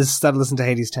I just started listening to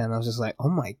Hadestown, and I was just like, oh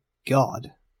my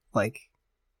god, like,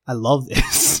 I love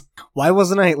this. Why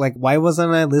wasn't I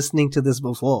listening to this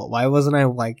before? Why wasn't I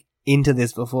like into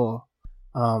this before?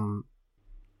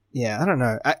 Yeah, I don't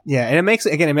know. And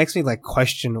it makes me like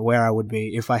question where I would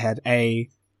be if I had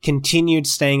continued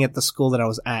staying at the school that I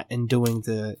was at and doing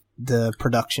the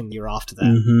production year after that.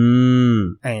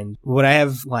 Mm-hmm. And would I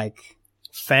have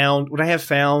found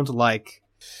like,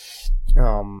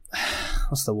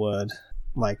 what's the word?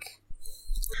 Like,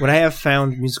 would I have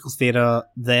found musical theater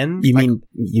then? You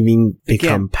mean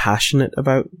become passionate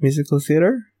about musical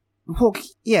theater? Well,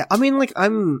 yeah. I mean, like,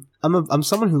 I'm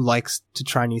someone who likes to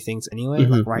try new things anyway,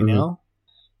 like right now.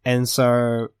 And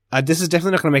so, this is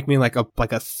definitely not going to make me like a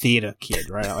theater kid,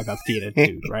 right? Like a theater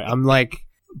dude, right?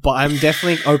 But I'm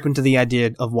definitely open to the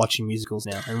idea of watching musicals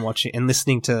now and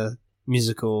listening to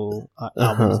musical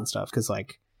albums and stuff, because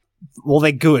like, well,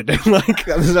 they're good. Like,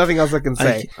 there's nothing else I can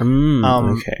say.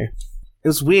 Okay. It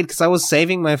was weird because I was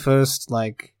saving my first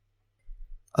I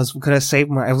was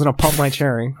gonna pop my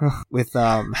cherry with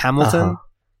Hamilton,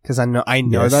 because I know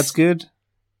that's good.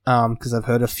 Because I've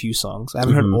heard a few songs. I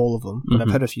haven't heard all of them, but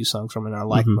I've heard a few songs from it, and I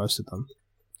like most of them.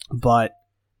 But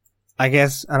I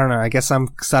guess I'm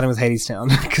starting with Hadestown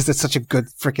because it's such a good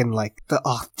freaking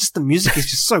just the music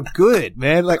is just so good,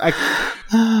 man. Like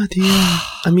oh dear.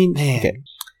 I mean, man. Okay.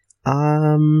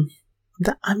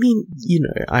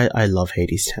 I love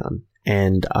Hadestown.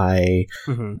 And I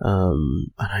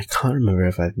can't remember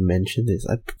if I've mentioned this.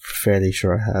 I'm fairly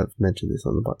sure I have mentioned this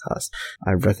on the podcast.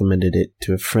 I recommended it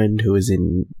to a friend who was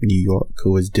in New York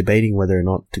who was debating whether or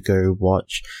not to go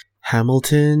watch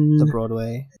Hamilton, the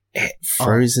Broadway,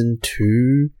 Frozen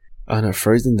 2,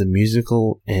 Frozen the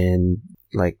musical, and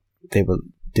like they were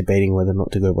debating whether or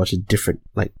not to go watch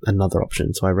another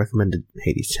option. So I recommended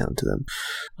Hadestown to them,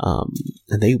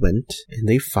 and they went and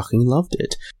they fucking loved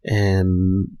it.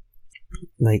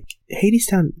 Like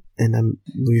Hadestown, and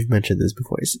we've mentioned this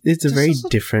before. It's a very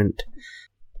different,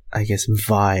 I guess,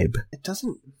 vibe. It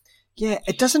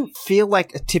doesn't feel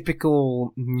like a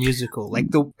typical musical.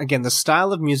 Like the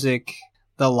style of music,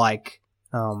 I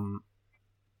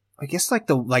guess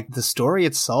the story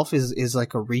itself is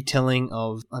like a retelling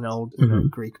of an old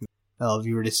Greek myth of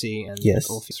Eurydice and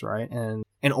Orpheus, right? And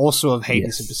also of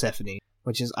Hades and Persephone,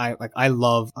 which is I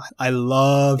love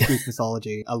Greek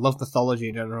mythology. I love mythology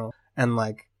in general. And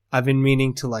like I've been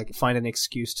meaning to like find an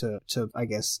excuse to I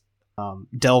guess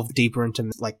delve deeper into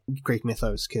like Greek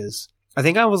mythos, because I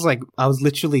think I was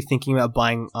literally thinking about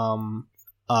buying the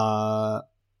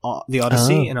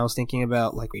Odyssey, and I was thinking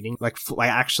about like reading like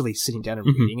actually sitting down and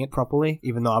reading it properly,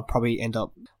 even though I'll probably end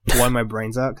up blowing my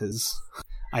brains out because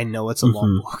I know it's a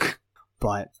long book.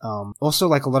 But also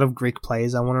like a lot of Greek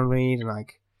plays I want to read, and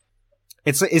like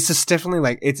it's just definitely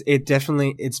like it's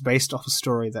based off a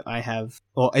story that I have,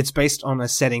 or it's based on a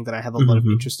setting that I have a lot of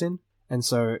interest in, and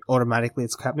so automatically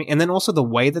it's happening. And then also the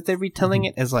way that they're retelling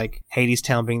it is like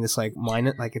Hadestown being this like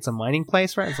it's a mining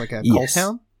place, right? It's like a coal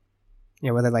town.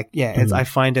 Yeah, where they're like, it's I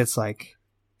find it's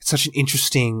such an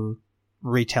interesting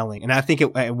retelling, and I think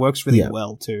it works really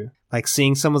well too. Like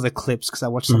seeing some of the clips, because I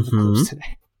watched some of the clips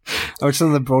today. I watched some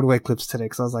of the Broadway clips today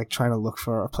because I was like trying to look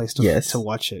for a place to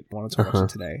watch it. Wanted to watch it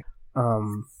today.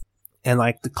 And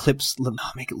like the clips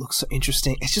make it look so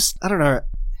interesting. It's just, I don't know.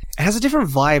 It has a different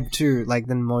vibe too, like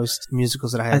than most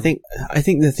musicals that I have. I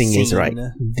think the thing is, right,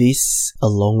 this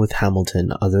along with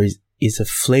Hamilton is a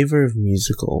flavor of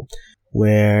musical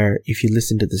where if you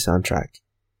listen to the soundtrack,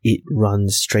 it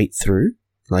runs straight through.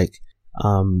 Like,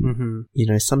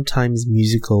 sometimes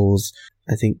musicals,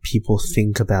 I think people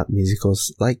think about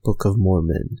musicals like Book of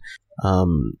Mormon,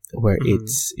 where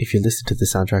it's, if you listen to the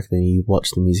soundtrack and then you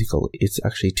watch the musical, it's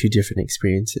actually two different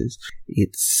experiences.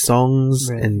 It's songs,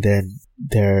 and then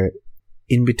there,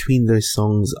 in between those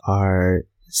songs are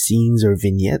scenes or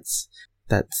vignettes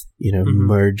that,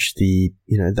 merge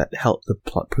that help the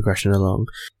plot progression along.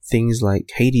 Things like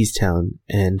Hadestown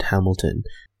and Hamilton.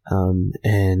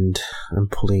 And I'm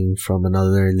pulling from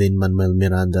another Lin-Manuel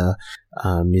Miranda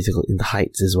musical, In the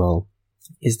Heights, as well,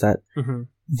 is that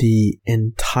the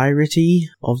entirety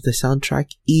of the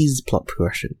soundtrack is plot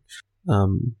progression.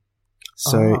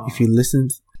 So if you listen...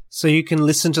 So you can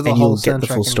listen to the whole soundtrack get the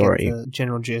full story. And get the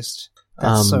general gist.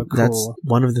 That's so cool. That's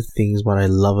one of the things what I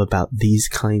love about these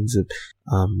kinds of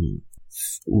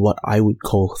what I would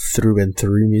call through and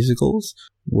through musicals,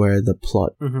 where the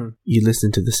plot, you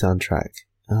listen to the soundtrack,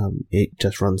 it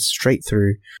just runs straight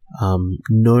through.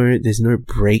 There's no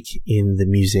break in the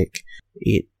music.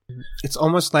 It's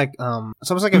almost like a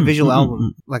visual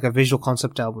album, like a visual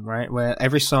concept album, right? Where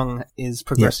every song is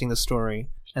progressing the story,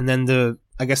 and then the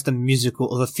musical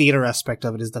or the theater aspect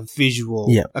of it is the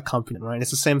visual accompaniment, right?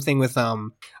 It's the same thing with I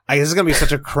guess it's gonna be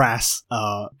such a crass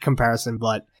comparison,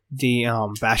 but the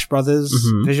Bash Brothers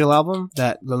visual album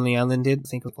that Lonely Island did, I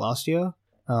think like last year,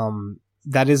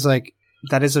 that is a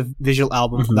visual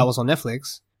album that was on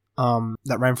Netflix,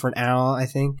 that ran for an hour, I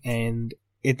think, and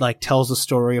it like tells the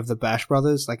story of the Bash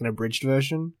Brothers, like an abridged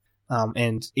version.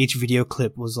 And each video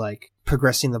clip was like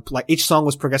progressing each song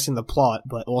was progressing the plot,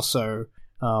 but also,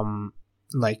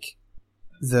 like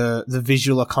the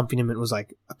visual accompaniment was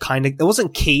like a kind of, it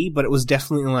wasn't key, but it was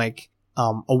definitely like,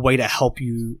 a way to help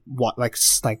you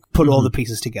put all the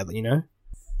pieces together, you know?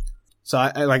 So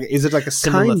I like, is it like a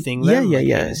similar thing then? Yeah, like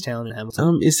yeah. Hadestown and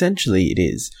Hamilton? Essentially it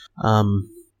is.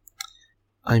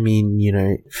 I mean, you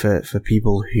know, for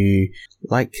people who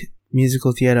like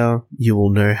musical theatre, you will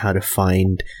know how to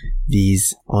find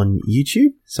these on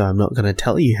YouTube, so I'm not going to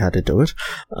tell you how to do it.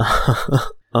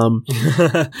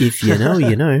 If you know,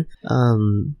 you know.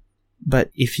 But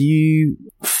if you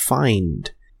find,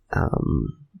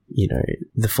 you know,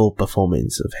 the full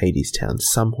performance of Hadestown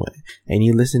somewhere, and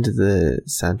you listen to the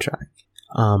soundtrack,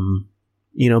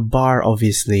 you know, bar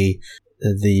obviously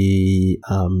the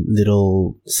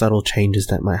little subtle changes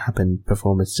that might happen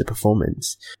performance to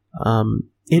performance,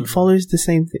 it follows the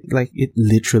same thing. Like, it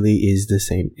literally is the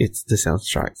same. It's the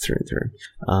soundtrack through and through.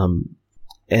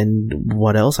 And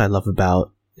what else I love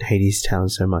about Hadestown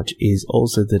so much is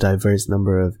also the diverse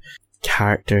number of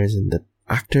characters and the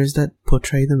actors that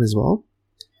portray them as well.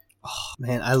 Oh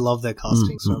man, I love their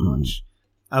casting so much.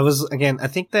 I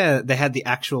think they had the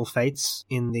actual Fates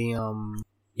in the in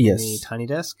the Tiny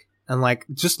Desk, and like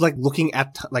just like looking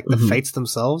at like the Fates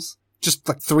themselves, just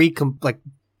like three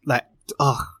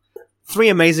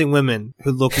amazing women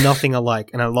who look nothing alike,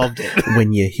 and I loved it.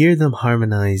 When you hear them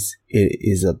harmonize, it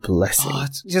is a blessing. Oh,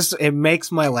 it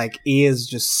makes my like ears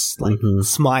just like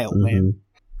smile, man.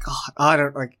 God, I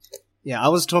don't like. Yeah, I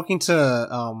was talking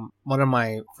to one of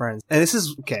my friends, and this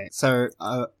is okay. So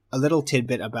a little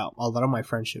tidbit about a lot of my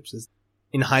friendships is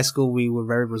in high school we were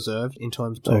very reserved in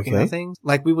terms of talking about things.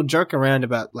 Like we would joke around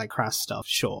about like crass stuff,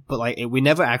 sure, but like we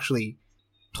never actually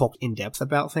talked in depth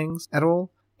about things at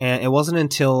all. And it wasn't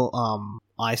until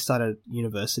I started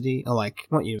university, or like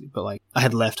not you, but like I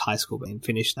had left high school and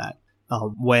finished that,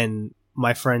 when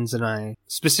my friends and I,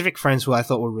 specific friends who I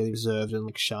thought were really reserved and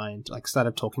like shy, and like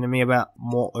started talking to me about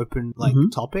more open like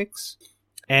topics.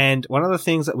 And one of the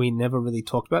things that we never really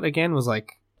talked about again was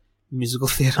like musical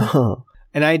theater.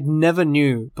 And I never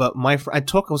knew, but I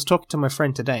was talking to my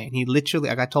friend today, and he literally,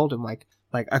 like, I told him like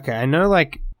okay, I know,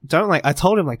 like, I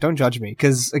told him like don't judge me,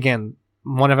 because again,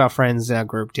 one of our friends in our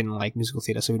group didn't like musical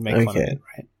theater, so we'd make fun of it,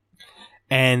 right?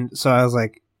 And so I was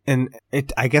like,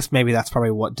 I guess maybe that's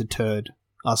probably what deterred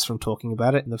us from talking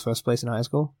about it in the first place in high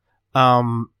school.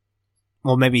 Well,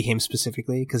 maybe him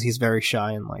specifically, because he's very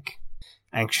shy and like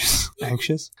anxious.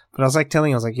 But I was like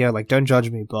telling him, I was like, yeah, like don't judge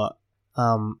me, but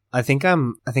I think I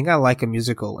like a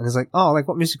musical. And he's like, oh, like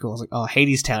what musical? I was like, oh,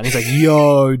 Hadestown. He's like,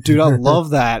 yo, dude, I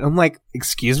love that. I'm like,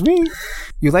 excuse me?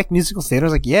 You like musical theater? I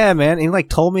was like, yeah, man. And he like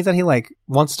told me that he like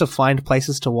wants to find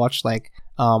places to watch like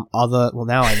other, well,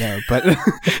 now I know, but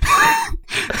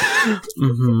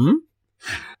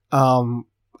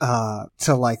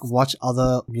to like watch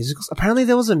other musicals. Apparently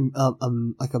there was a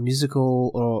like a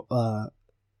musical or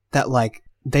that like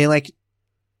they like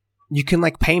you can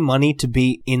like pay money to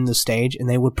be in the stage and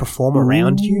they would perform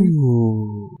around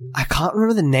you. I can't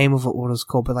remember the name of it, what it was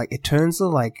called, but like it turns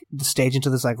the stage into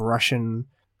this like Russian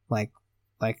like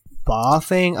bar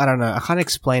thing. I don't know. I can't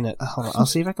explain it. Hold on. I'll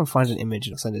see if I can find an image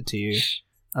and I'll send it to you.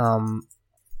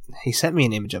 He sent me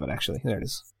an image of it actually. There it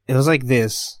is. It was like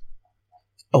this.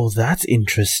 Oh, that's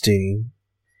interesting.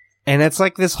 And it's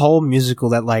like this whole musical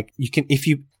that like you can, if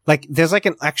you like, there's like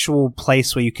an actual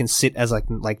place where you can sit as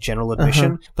like general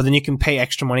admission, but then you can pay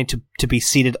extra money to be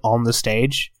seated on the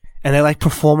stage, and they like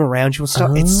perform around you and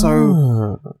stuff. It's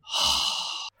so,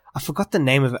 I forgot the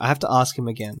name of it. I have to ask him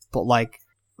again, but like,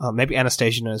 maybe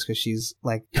Anastasia knows because she's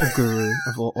like a guru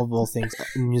of all things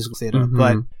in musical theater.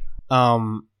 But,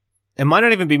 it might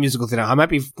not even be musical theater. I might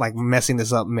be like messing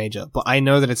this up major, but I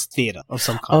know that it's theater of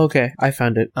some kind. Oh, okay, I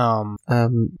found it.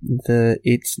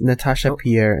 It's Natasha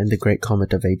Pierre and the Great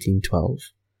Comet of 1812.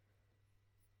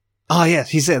 Oh yeah,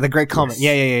 he said The Great Comet.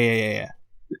 Yes.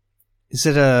 Yeah. Is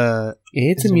it a?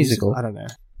 It's a musical. I don't know.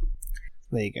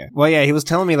 There you go. Well, yeah, he was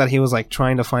telling me that he was like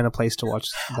trying to find a place to watch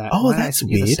that. Oh, that's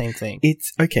weird. The same thing.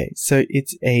 It's okay. So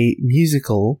it's a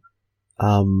musical,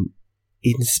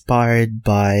 inspired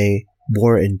by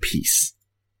War and Peace.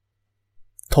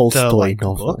 Tolstoy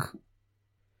novel. Book?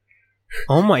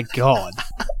 Oh my god.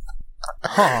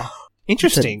 Huh.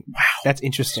 Interesting. Wow. That's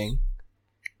interesting.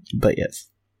 But yes.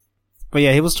 But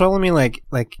yeah, he was telling me like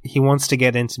he wants to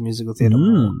get into musical theater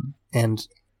more. And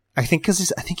I think because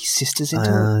his sister's into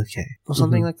it. Okay. Or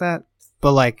something like that.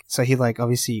 But like, so he like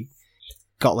obviously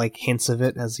got like hints of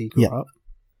it as he grew up.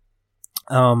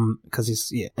 Because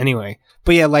he's, anyway.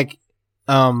 But yeah, like,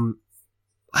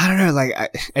 I don't know, like,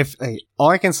 all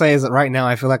I can say is that right now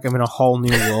I feel like I'm in a whole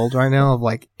new world right now of,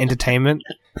 like, entertainment.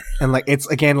 And, like, it's,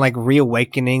 again, like,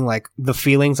 reawakening, like, the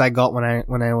feelings I got when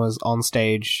I was on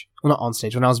stage. Well, not on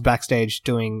stage, when I was backstage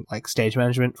doing, like, stage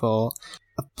management for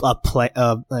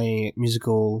a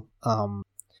musical,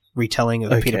 retelling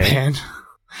of Peter Pan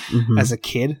as a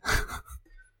kid.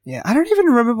 Yeah, I don't even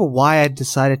remember why I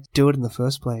decided to do it in the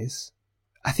first place.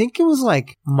 I think it was,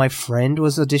 like, my friend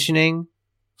was auditioning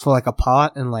for, like, a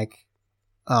part, and, like,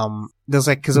 there's,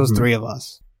 like, because there was 3 of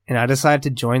us, and I decided to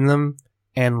join them,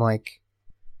 and, like,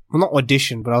 well, not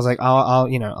audition, but I was like,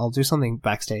 I'll do something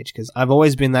backstage, because I've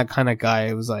always been that kind of guy.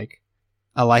 It was, like,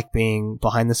 I like being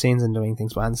behind the scenes and doing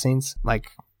things behind the scenes, like,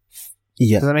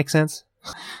 yeah. Does that make sense?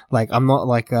 Like, I'm not,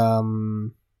 like,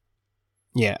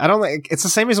 yeah, I don't like, it's the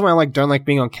same reason why I, like, don't like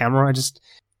being on camera.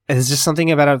 There's just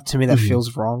something about it to me that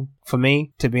feels wrong for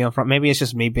me to be on front. Maybe it's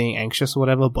just me being anxious or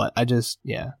whatever, but I just,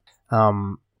 yeah.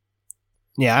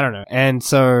 Yeah, I don't know. And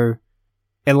so,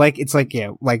 it's like,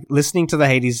 yeah, like listening to the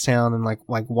Hadestown and like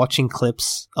watching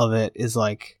clips of it is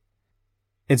like,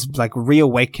 it's like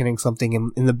reawakening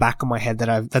something in the back of my head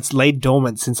that's laid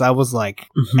dormant since I was like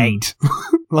 8.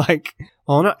 Like,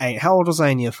 well, not 8. How old was I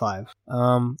in year 5?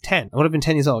 10. I would have been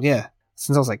 10 years old, yeah.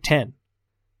 Since I was like 10.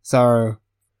 So,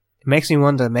 it makes me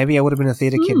wonder, maybe I would have been a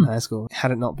theatre kid in high school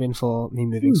had it not been for me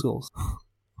moving schools.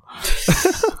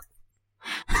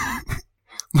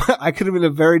 I could have been a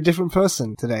very different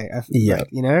person today. Like,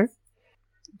 you know?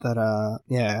 But,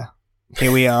 yeah.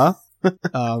 Here we are.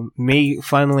 Me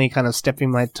finally kind of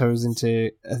stepping my toes into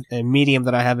a medium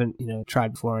that I haven't,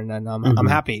 tried before, and I'm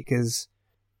happy because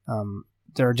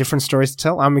there are different stories to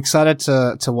tell. I'm excited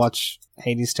to watch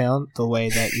Hadestown the way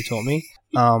that you taught me.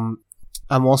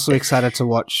 I'm also excited to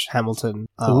watch Hamilton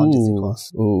on Disney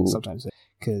Plus sometimes,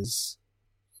 because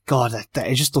God, that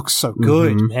it just looks so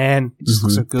good, man. It just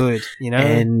looks so good,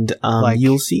 And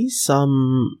you'll see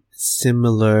some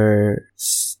similar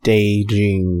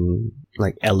staging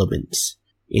elements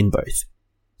in both.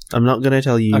 I'm not going to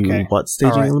tell you what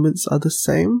staging elements are the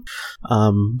same,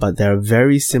 but there are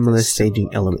very similar staging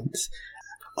elements.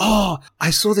 Oh,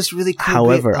 I saw this really cool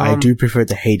However, I do prefer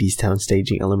the Hadestown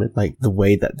staging element, like the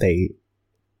way that they...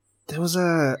 There was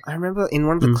I remember in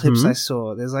one of the clips I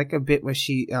saw, there's like a bit where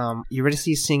she, you ready to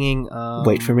see singing,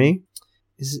 Wait for Me?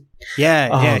 Is it?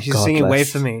 Yeah, she's singing Wait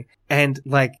for Me. And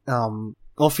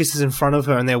Orpheus is in front of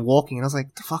her and they're walking, and I was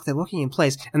like, the fuck, they're walking in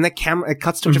place. And it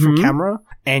cuts to a different camera,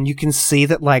 and you can see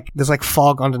that there's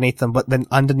fog underneath them, but then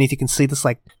underneath you can see this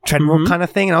treadmill kind of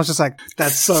thing, and I was just like,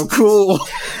 that's so cool.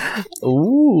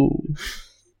 Ooh.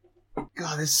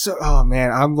 God, it's so, oh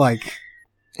man, I'm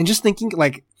and just thinking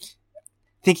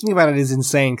about it is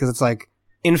insane, because it's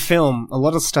in film, a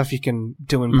lot of stuff you can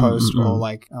do in post,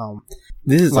 or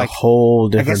this is a whole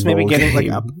different I guess maybe getting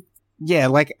game.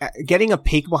 Getting a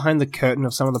peek behind the curtain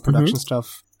of some of the production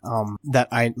stuff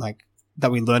that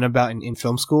we learn about in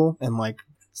film school, and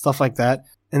stuff like that,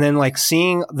 and then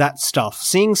seeing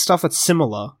stuff that's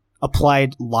similar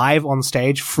applied live on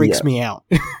stage freaks me out,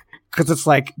 because it's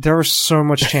there is so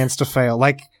much chance to fail.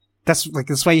 That's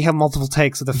why you have multiple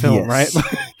takes of the film, right?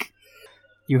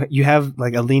 You have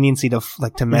a leniency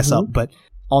to mess up, but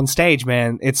on stage,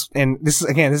 man, this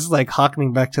is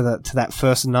harkening back to that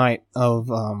first night of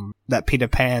that Peter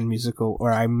Pan musical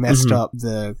where I messed up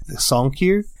the song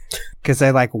cue, because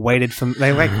they waited for me.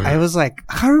 I was I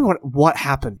can't remember what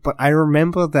happened, but I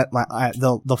remember that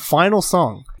the final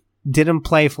song didn't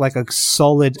play for a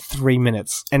solid 3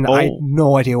 minutes, and I had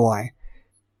no idea why.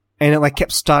 And it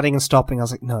kept starting and stopping. I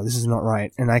was like, no, this is not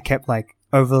right. And I kept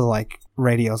over the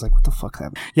radio, I was like, what the fuck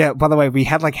happened? Yeah, by the way, we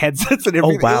had headsets and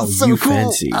everything. Oh wow, so you cool.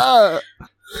 Fancy.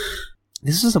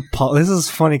 This is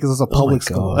funny because it was a public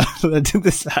school that did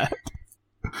this at.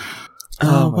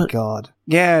 Oh my god.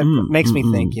 Yeah, it makes me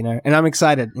think, and I'm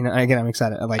excited, again, I'm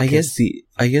excited. I guess the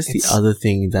other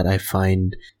thing that I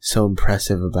find so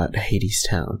impressive about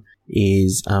Hadestown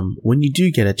is when you do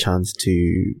get a chance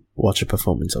to watch a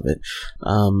performance of it,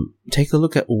 take a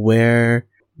look at where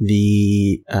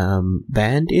the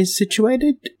band is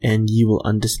situated, and you will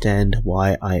understand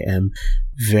why I am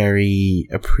very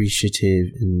appreciative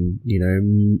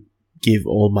and give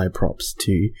all my props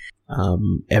to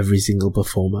every single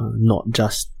performer, not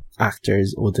just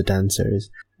actors or the dancers,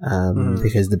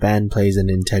 because the band plays an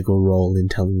integral role in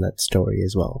telling that story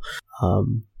as well.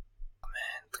 Man,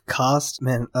 the cast,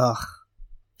 man,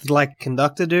 the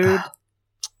conductor dude,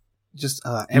 just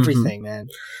everything, man.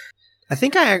 I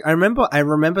think I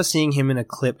remember seeing him in a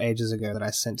clip ages ago that I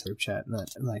sent to the chat,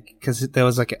 because there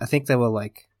was I think there were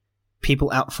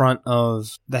people out front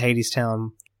of the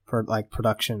Hadestown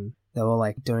production, They were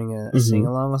like doing a sing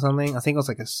along or something. I think it was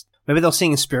like maybe they were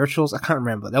singing spirituals. I can't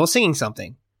remember. They were singing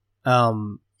something.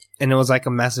 And it was like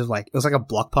a massive it was like a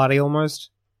block party almost.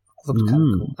 It looked kind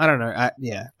of cool. I don't know.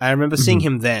 I remember seeing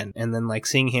him then, and then like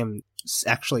seeing him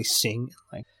actually sing,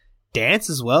 like dance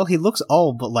as well. He looks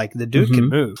old, but like the dude can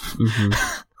move.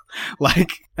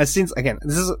 Like I've seen again.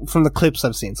 This is from the clips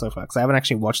I've seen so far because I haven't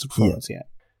actually watched the performance yet.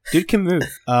 Dude can move.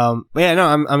 But yeah, no,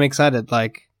 I'm excited.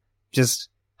 Like, just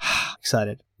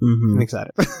excited. I'm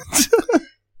excited.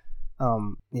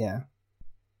 Yeah.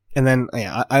 And then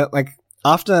yeah, I like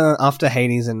after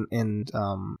Hades and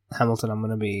Hamilton, I'm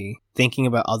gonna be thinking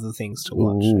about other things to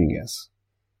watch. I guess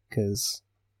because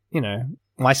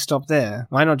why stop there?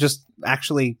 Why not just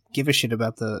actually give a shit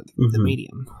about the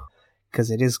medium? Because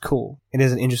it is cool. It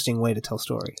is an interesting way to tell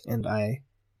story, and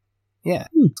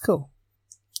it's cool.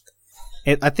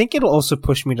 I think it'll also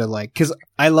push me to like, because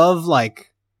I love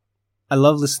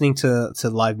listening to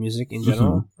live music in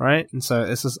general, right? And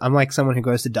so I'm like someone who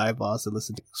goes to dive bars to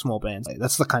listen to small bands. Like,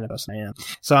 that's the kind of person I am.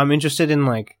 So I'm interested in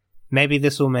like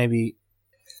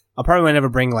I'll probably won't ever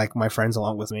bring like my friends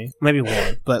along with me. Maybe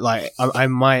one, but like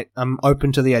I'm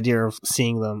open to the idea of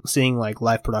seeing like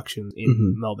live productions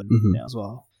in Melbourne now as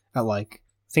well. At like,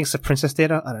 I think it's the Princess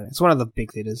Theatre. I don't know. It's one of the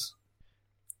big theatres.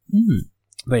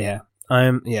 But yeah,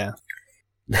 I'm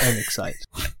excited.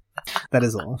 That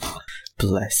is all.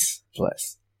 Bless.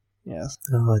 Yes.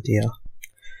 Oh dear.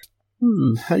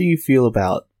 How do you feel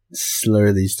about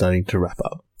slowly starting to wrap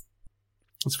up?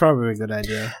 It's probably a good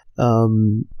idea.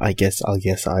 I guess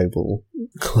I will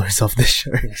close off the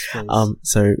show. Yes, please.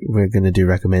 So we're gonna do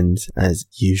recommend as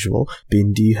usual.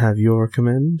 Bin, do you have your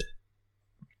recommend?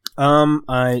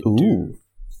 I do.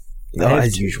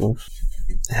 As usual.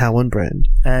 How on brand?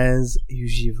 As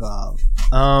usual.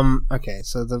 Okay,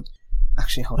 so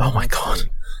actually, hold on. Oh my god.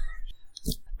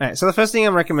 Alright, so the first thing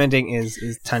I'm recommending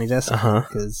is Tiny Desk.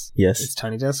 Because yes, it's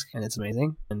Tiny Desk and it's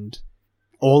amazing. And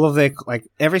all of their, like,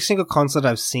 every single concert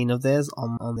I've seen of theirs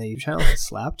on their YouTube channel has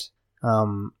slapped.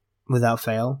 Without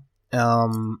fail. I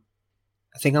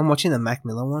think I'm watching the Mac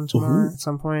Miller one tomorrow at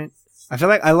some point. I feel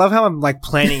like I love how I'm like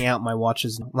planning out my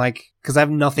watches, like, because I have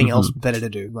nothing else better to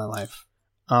do in my life.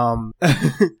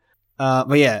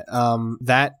 But yeah,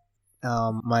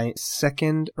 my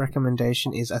second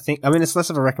recommendation is it's less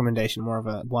of a recommendation, more of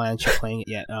a why aren't you playing it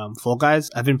yet? Fall Guys.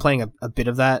 I've been playing a bit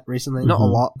of that recently, not a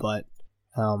lot, but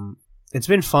it's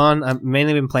been fun. I've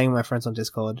mainly been playing with my friends on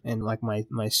Discord and like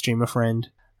my streamer friend,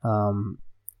 and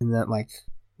that like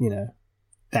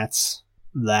that's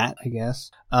that, I guess.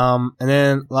 And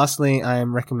then lastly, I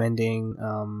am recommending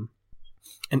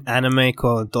an anime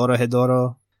called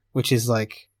Dorohedoro, which is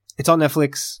like, it's on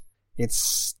Netflix.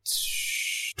 It's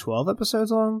 12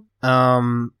 episodes long.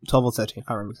 12 or 13, I can't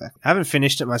remember exactly. I haven't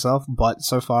finished it myself, but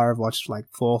so far I've watched like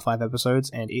 4 or 5 episodes,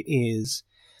 and it is...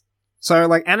 So,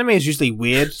 like, anime is usually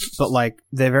weird, but, like,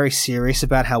 they're very serious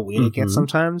about how weird it gets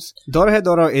sometimes.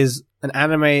 Dorohedoro is an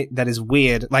anime that is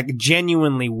weird, like,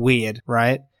 genuinely weird,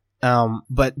 right?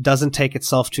 But doesn't take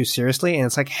itself too seriously, and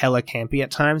it's like hella campy at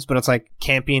times, but it's like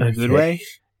campy in a good way,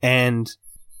 and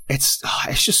it's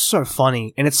just so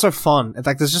funny, and it's so fun. It's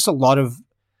like there's just a lot of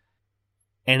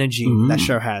energy that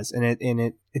show has, and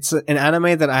it's an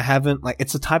anime that I haven't, like,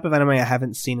 it's a type of anime I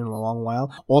haven't seen in a long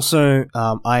while. Also,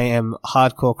 I am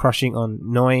hardcore crushing on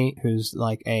Noi, who's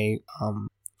like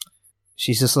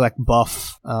she's just like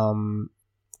buff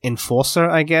enforcer,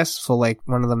 I guess, for like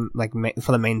one of them, like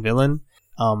for the main villain.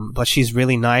 But she's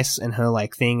really nice, and her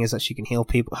like thing is that she can heal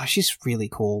people. Oh, she's really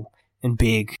cool and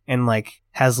big, and like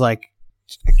has like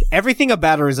everything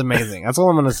about her is amazing. That's all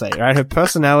I'm gonna say, right? Her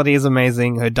personality is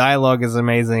amazing. Her dialogue is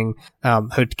amazing.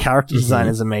 Her character design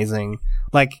is amazing.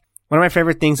 Like, one of my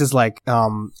favorite things is like,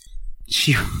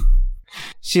 she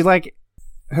like,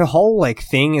 her whole like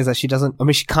thing is that she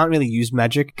can't really use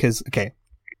magic because, okay,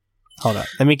 hold up.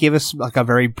 Let me give us like a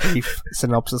very brief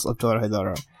synopsis of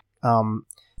Dorohedoro.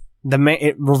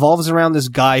 It revolves around this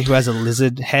guy who has a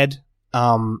lizard head,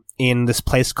 in this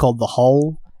place called the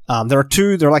Hole. There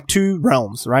are like two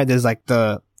realms, right? There's like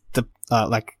the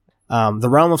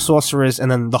realm of sorcerers,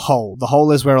 and then the Hole. The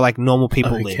Hole is where like normal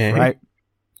people live, right?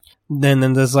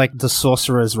 Then there's like the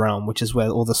sorcerer's realm, which is where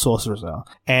all the sorcerers are.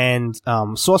 And,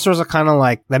 sorcerers are kind of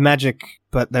like, they're magic,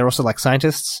 but they're also like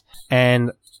scientists.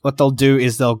 And what they'll do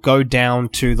is they'll go down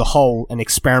to the Hole and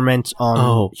experiment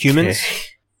on humans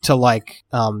to like,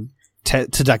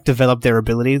 to like develop their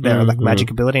ability, their like magic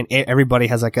ability, and everybody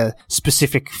has like a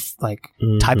specific like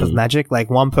type of magic. Like,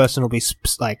 one person will be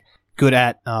like good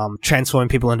at transforming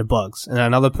people into bugs, and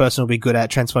another person will be good at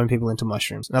transforming people into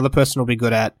mushrooms. Another person will be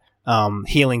good at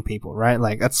healing people, right?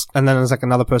 Like, and then there's like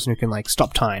another person who can like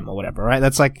stop time or whatever, right?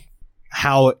 That's like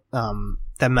how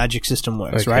that magic system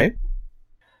works, right?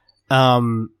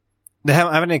 They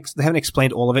haven't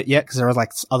explained all of it yet because there are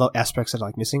like other aspects that are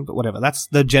like missing, but whatever. That's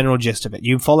the general gist of it.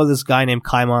 You follow this guy named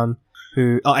Kaimon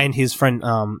and his friend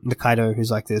Nikaido, who's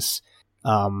like this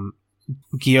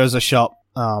gyoza shop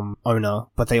owner,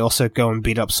 but they also go and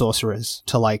beat up sorcerers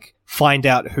to like find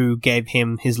out who gave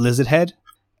him his lizard head.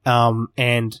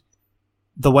 And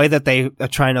the way that they are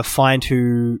trying to find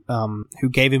who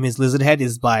gave him his lizard head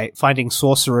is by finding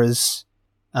sorcerers.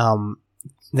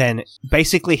 Then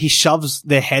basically he shoves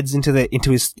their heads into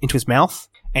his mouth,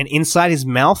 and inside his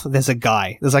mouth there's a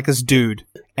guy. There's like this dude,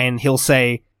 and he'll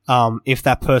say if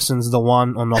that person's the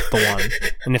one or not the one,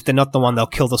 and if they're not the one, they'll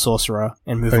kill the sorcerer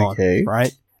and move on.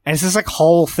 Right? And it's this like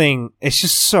whole thing. It's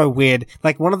just so weird.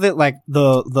 Like one of the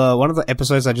one of the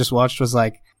episodes I just watched was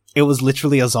like it was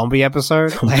literally a zombie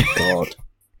episode. Oh my god.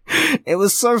 It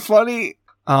was so funny.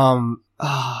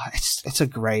 It's just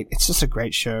a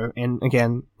great show. And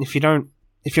again, if you don't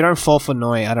fall for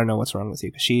Noi, I don't know what's wrong with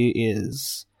you, because she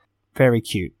is very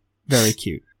cute,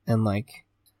 and like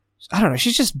I don't know,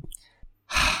 she's just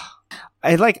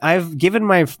I've given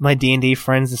my D&D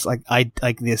friends this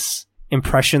this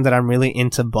impression that I'm really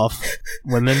into buff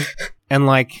women, and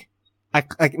like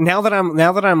now that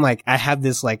I'm like I have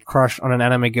this like crush on an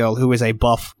anime girl who is a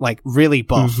buff, like really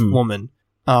buff woman.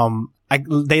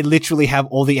 They literally have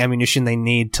all the ammunition they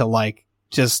need to like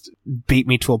just beat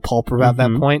me to a pulp about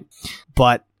that point,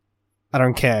 but I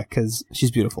don't care because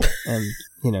she's beautiful, and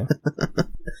you know.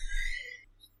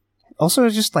 Also,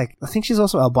 just like I think she's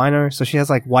also albino, so she has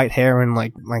like white hair and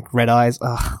like red eyes.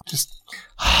 Ugh, just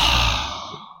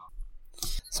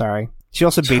sorry. She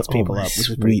also beats people up, which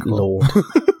is pretty cool.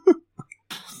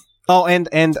 Oh, and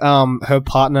her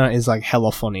partner is like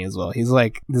hella funny as well. He's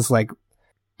like this like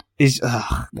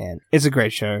man, it's a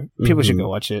great show. People should go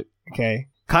watch it. Okay.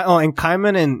 And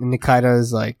Kaimon and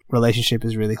Nikaido's like relationship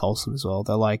is really wholesome as well.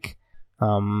 They're like,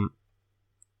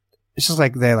 it's just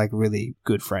like they're like really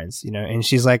good friends, you know. And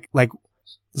she's like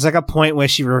there's like a point where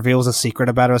she reveals a secret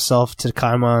about herself to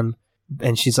Kaimon,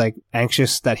 and she's like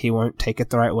anxious that he won't take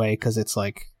it the right way because it's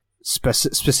like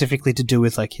specifically to do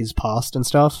with like his past and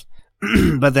stuff.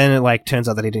 But then it like turns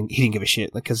out that he didn't give a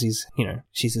shit, like, because he's, you know,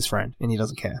 she's his friend and he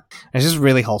doesn't care. And it's just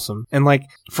really wholesome, and like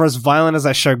for as violent as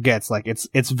that show gets, like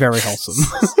it's very wholesome.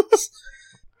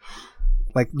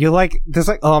 Like you're like there's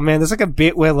like there's like a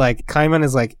bit where like Kaimon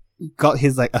is like got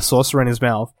his like a sorcerer in his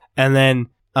mouth, and then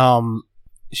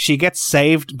she gets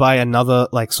saved by another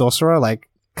like sorcerer, like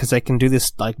because they can do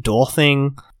this like door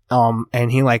thing.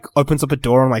 And he like opens up a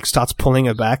door and like starts pulling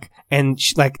her back, and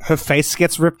she, like her face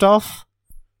gets ripped off.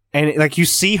 And like you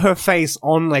see her face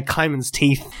on like Kaimon's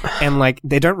teeth, and like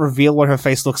they don't reveal what her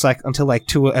face looks like until like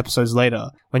 2 episodes later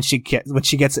when she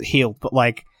gets it healed. But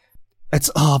like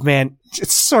it's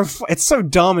it's so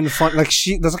dumb and fun. Like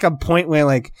there's like a point where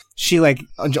like she like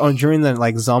during the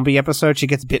like zombie episode she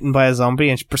gets bitten by a zombie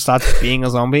and she starts being a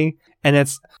zombie, and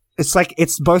it's like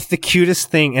it's both the cutest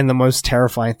thing and the most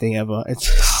terrifying thing ever.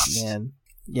 It's man,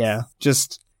 yeah,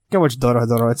 just. Go watch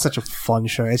Doro. It's such a fun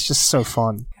show. It's just so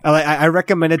fun. I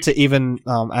recommend it to even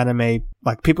anime,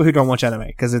 like people who don't watch anime,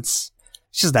 because it's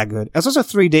just that good. It's also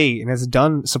 3D, and it's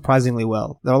done surprisingly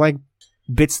well. There are like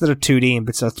bits that are 2D and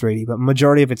bits that are 3D, but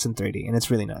majority of it's in 3D, and it's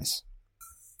really nice.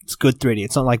 It's good 3D.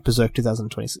 It's not like Berserk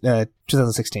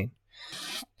 2016.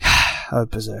 Oh,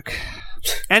 Berserk.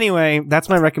 Anyway, that's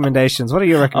my recommendations. What are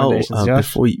your recommendations,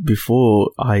 Josh?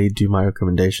 Before I do my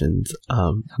recommendations,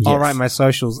 yes. All right, my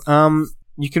socials.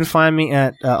 You can find me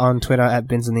on Twitter at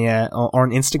Bins in the Air, or on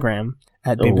Instagram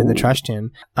at Bib in the Trash Tin.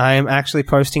 I'm actually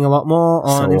posting a lot more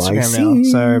on Instagram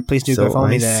now, so please do go follow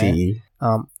me there.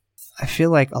 I feel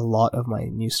like a lot of my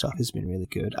new stuff has been really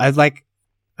good.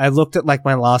 I looked at like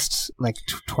my last like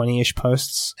 20-ish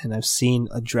posts, and I've seen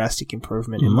a drastic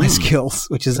improvement in my skills,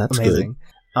 which is amazing.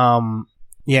 Good.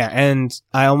 Yeah, and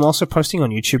I'm also posting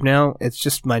on YouTube now. It's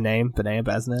just my name, Benaya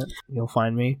Basnet. You'll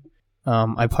find me.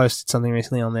 I posted something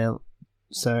recently on there.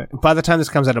 So by the time this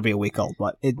comes out, it'll be a week old.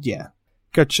 But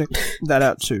go check that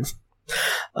out too.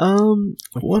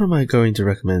 What am I going to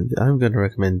recommend? I'm going to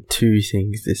recommend 2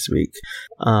 things this week.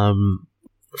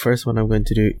 First one I'm going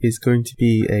to do is going to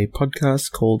be a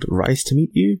podcast called Rise to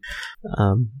Meet You.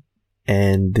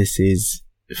 And this is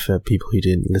for people who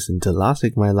didn't listen to last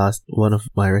week. One of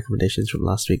my recommendations from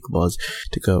last week was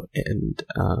to go and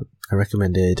I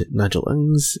recommended Nigel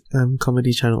Ng's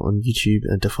comedy channel on YouTube,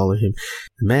 and to follow him,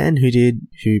 the man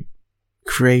who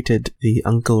created the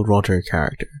Uncle Roger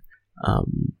character.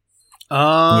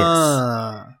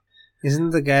 Yes. Isn't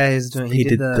the guy who's doing? He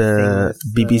did the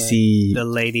BBC, the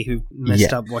lady who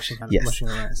messed up washing her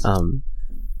rice.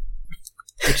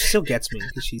 Which still gets me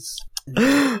because she's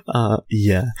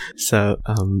Yeah. So,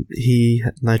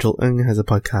 Nigel Ng has a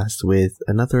podcast with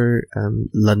another,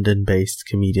 London-based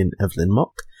comedian, Evelyn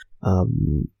Mock.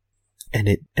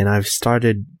 And I've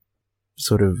started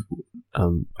sort of,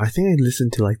 I think I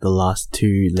listened to like the last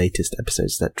 2 latest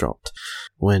episodes that dropped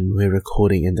when we're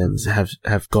recording, and then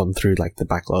have gone through like the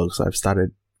backlog. So I've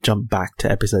jumped back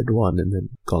to episode 1 and then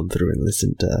gone through and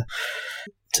listened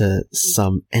to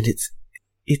some, and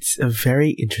it's a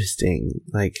very interesting,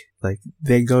 like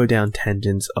they go down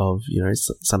tangents of,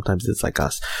 sometimes it's like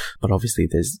us, but obviously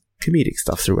there's comedic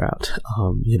stuff throughout.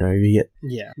 You get,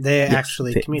 they're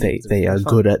actually comedians. They are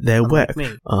good at their work.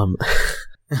 Me.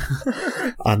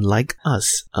 Unlike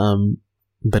us.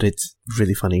 But it's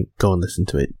really funny. Go and listen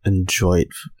to it. Enjoy it.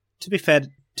 To be fair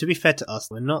to us,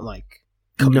 we're not like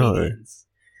comedians.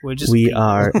 We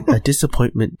are a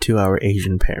disappointment to our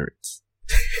Asian parents.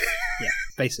 Yeah,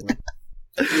 basically.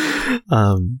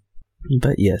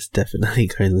 But yes, definitely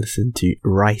go and listen to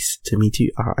Rice to Meet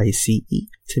You, RICE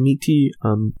to Meet You,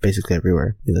 basically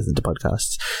everywhere you listen to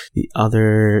podcasts. The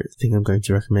other thing I'm going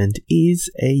to recommend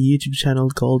is a YouTube channel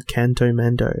called Canto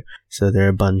Mando. So there are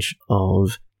a bunch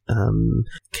of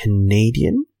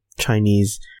Canadian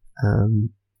Chinese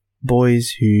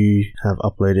boys who have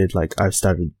uploaded, like, I've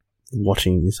started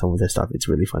watching some of their stuff. It's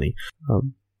really funny.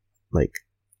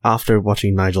 After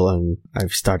watching Nigel Ng,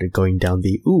 I've started going down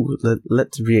the,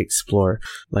 let's re-explore,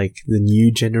 like, the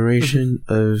new generation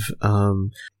of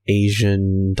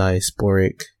Asian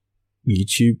diasporic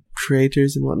YouTube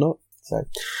creators and whatnot. So,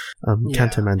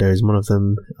 Canto Mando is one of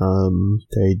them.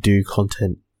 They do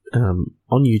content on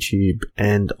YouTube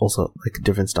and also, like,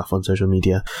 different stuff on social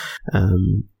media.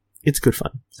 It's good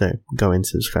fun. So go and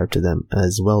subscribe to them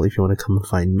as well if you want to come and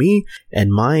find me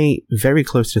and my very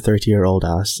close to 30-year-old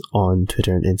ass on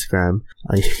Twitter and Instagram.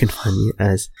 You can find me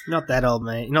as... Not that old,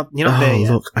 mate. You're not there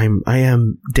yet. Look, I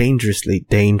am dangerously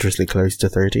close to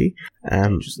 30.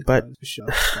 But for sure.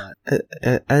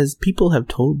 as people have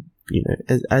told,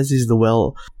 as is the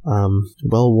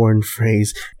well-worn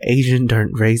phrase, Asian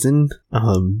don't raisin.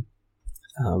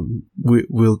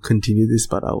 We'll continue this,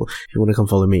 but if you want to come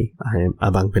follow me, I am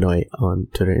Abang Pinoy on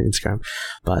Twitter and Instagram.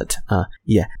 But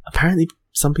apparently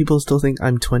some people still think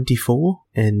I'm 24,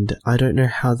 and I don't know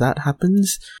how that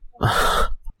happens.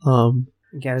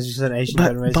 Again, as you said, Asian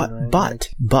generation, right?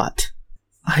 But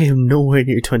I am nowhere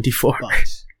near 24.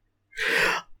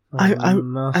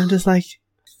 I'm just like,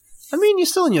 I mean, you're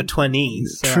still in your 20s.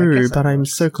 So true, but I'm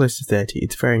so close to 30.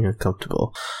 It's very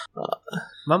uncomfortable.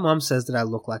 My mom says that I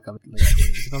look like I'm in my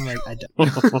 20s. I'm like, I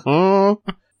don't.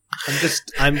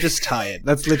 I'm just tired.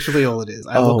 That's literally all it is.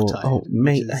 I look tired. Oh,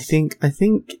 mate, I think,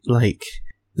 like,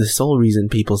 the sole reason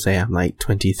people say I'm like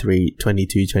 23,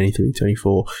 22, 23,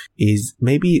 24 is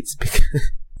maybe it's because...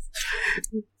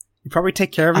 You probably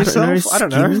take care of yourself? I don't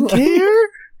know. Skincare?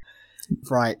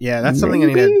 Right, yeah, that's something I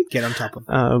need to get on top of.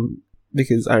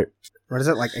 Because what is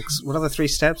it, like, what are the 3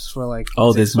 steps for, like,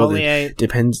 there's more than,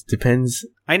 depends.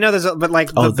 I know there's, but,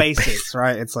 like, the basics,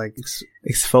 right? It's like,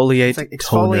 exfoliate, like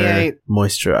toner,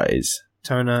 moisturize.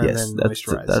 Toner, yes, and then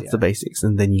moisturize. That's the basics,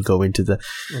 and then you go into the...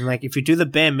 And, like, if you do the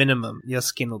bare minimum, your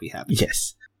skin will be happy.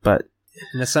 Yes, but...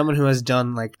 And as someone who has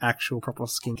done, like, actual proper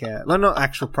skincare, well, not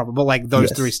actual proper, but, like,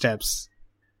 those 3 steps...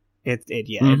 It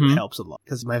helps a lot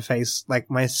because my face, like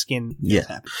my skin, is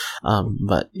happy.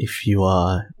 But if you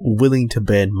are willing to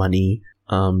burn money,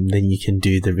 then you can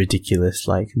do the ridiculous,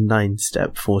 like,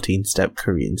 9-step, 14-step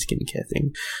Korean skincare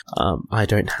thing. I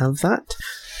don't have that.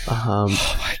 Oh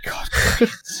my god!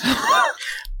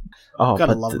 But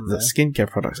the skincare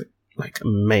products are, like,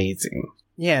 amazing.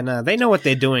 Yeah, no, they know what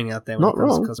they're doing out there. Not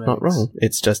wrong.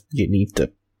 It's just you need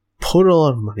to put a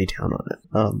lot of money down on it.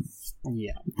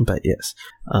 Yeah. But yes.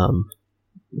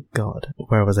 God,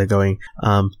 where was I going?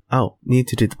 Need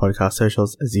to do the podcast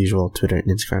socials as usual, Twitter and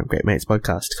Instagram, Great Mates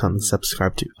Podcast. Come and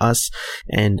subscribe to us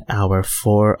and our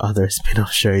 4 other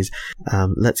spin-off shows.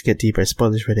 Let's Get Deeper,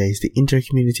 Spoilers for Days, the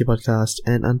Inter-Community Podcast,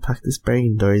 and Unpack This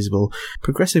Brain. Those will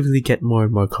progressively get more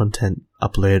and more content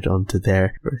uploaded onto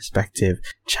their respective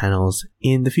channels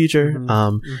in the future.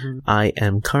 I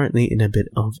am currently in a bit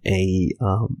of a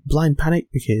blind panic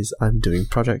because I'm doing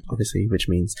project, obviously, which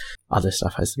means other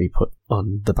stuff has to be put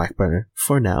on the back burner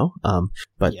for now.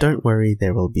 But don't worry,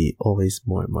 there will be always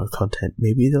more and more content.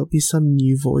 Maybe there'll be some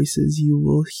new voices you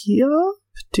will hear,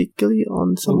 particularly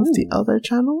on some of the other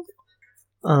channels.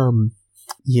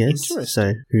 Yes,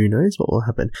 so who knows what will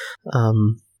happen.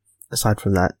 Aside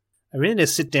from that, I really need to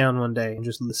sit down one day and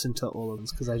just listen to all of them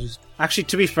because actually,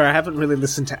 to be fair, I haven't really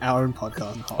listened to our own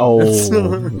podcast. Oh,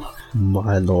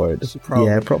 my lord. Probably.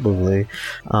 Yeah, probably.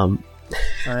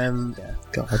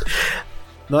 God.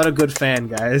 Not a good fan,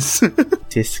 guys.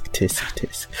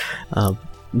 Tisk.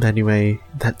 But anyway,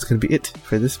 that's going to be it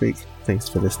for this week. Thanks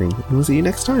for listening, and we'll see you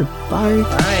next time. Bye.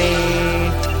 Bye.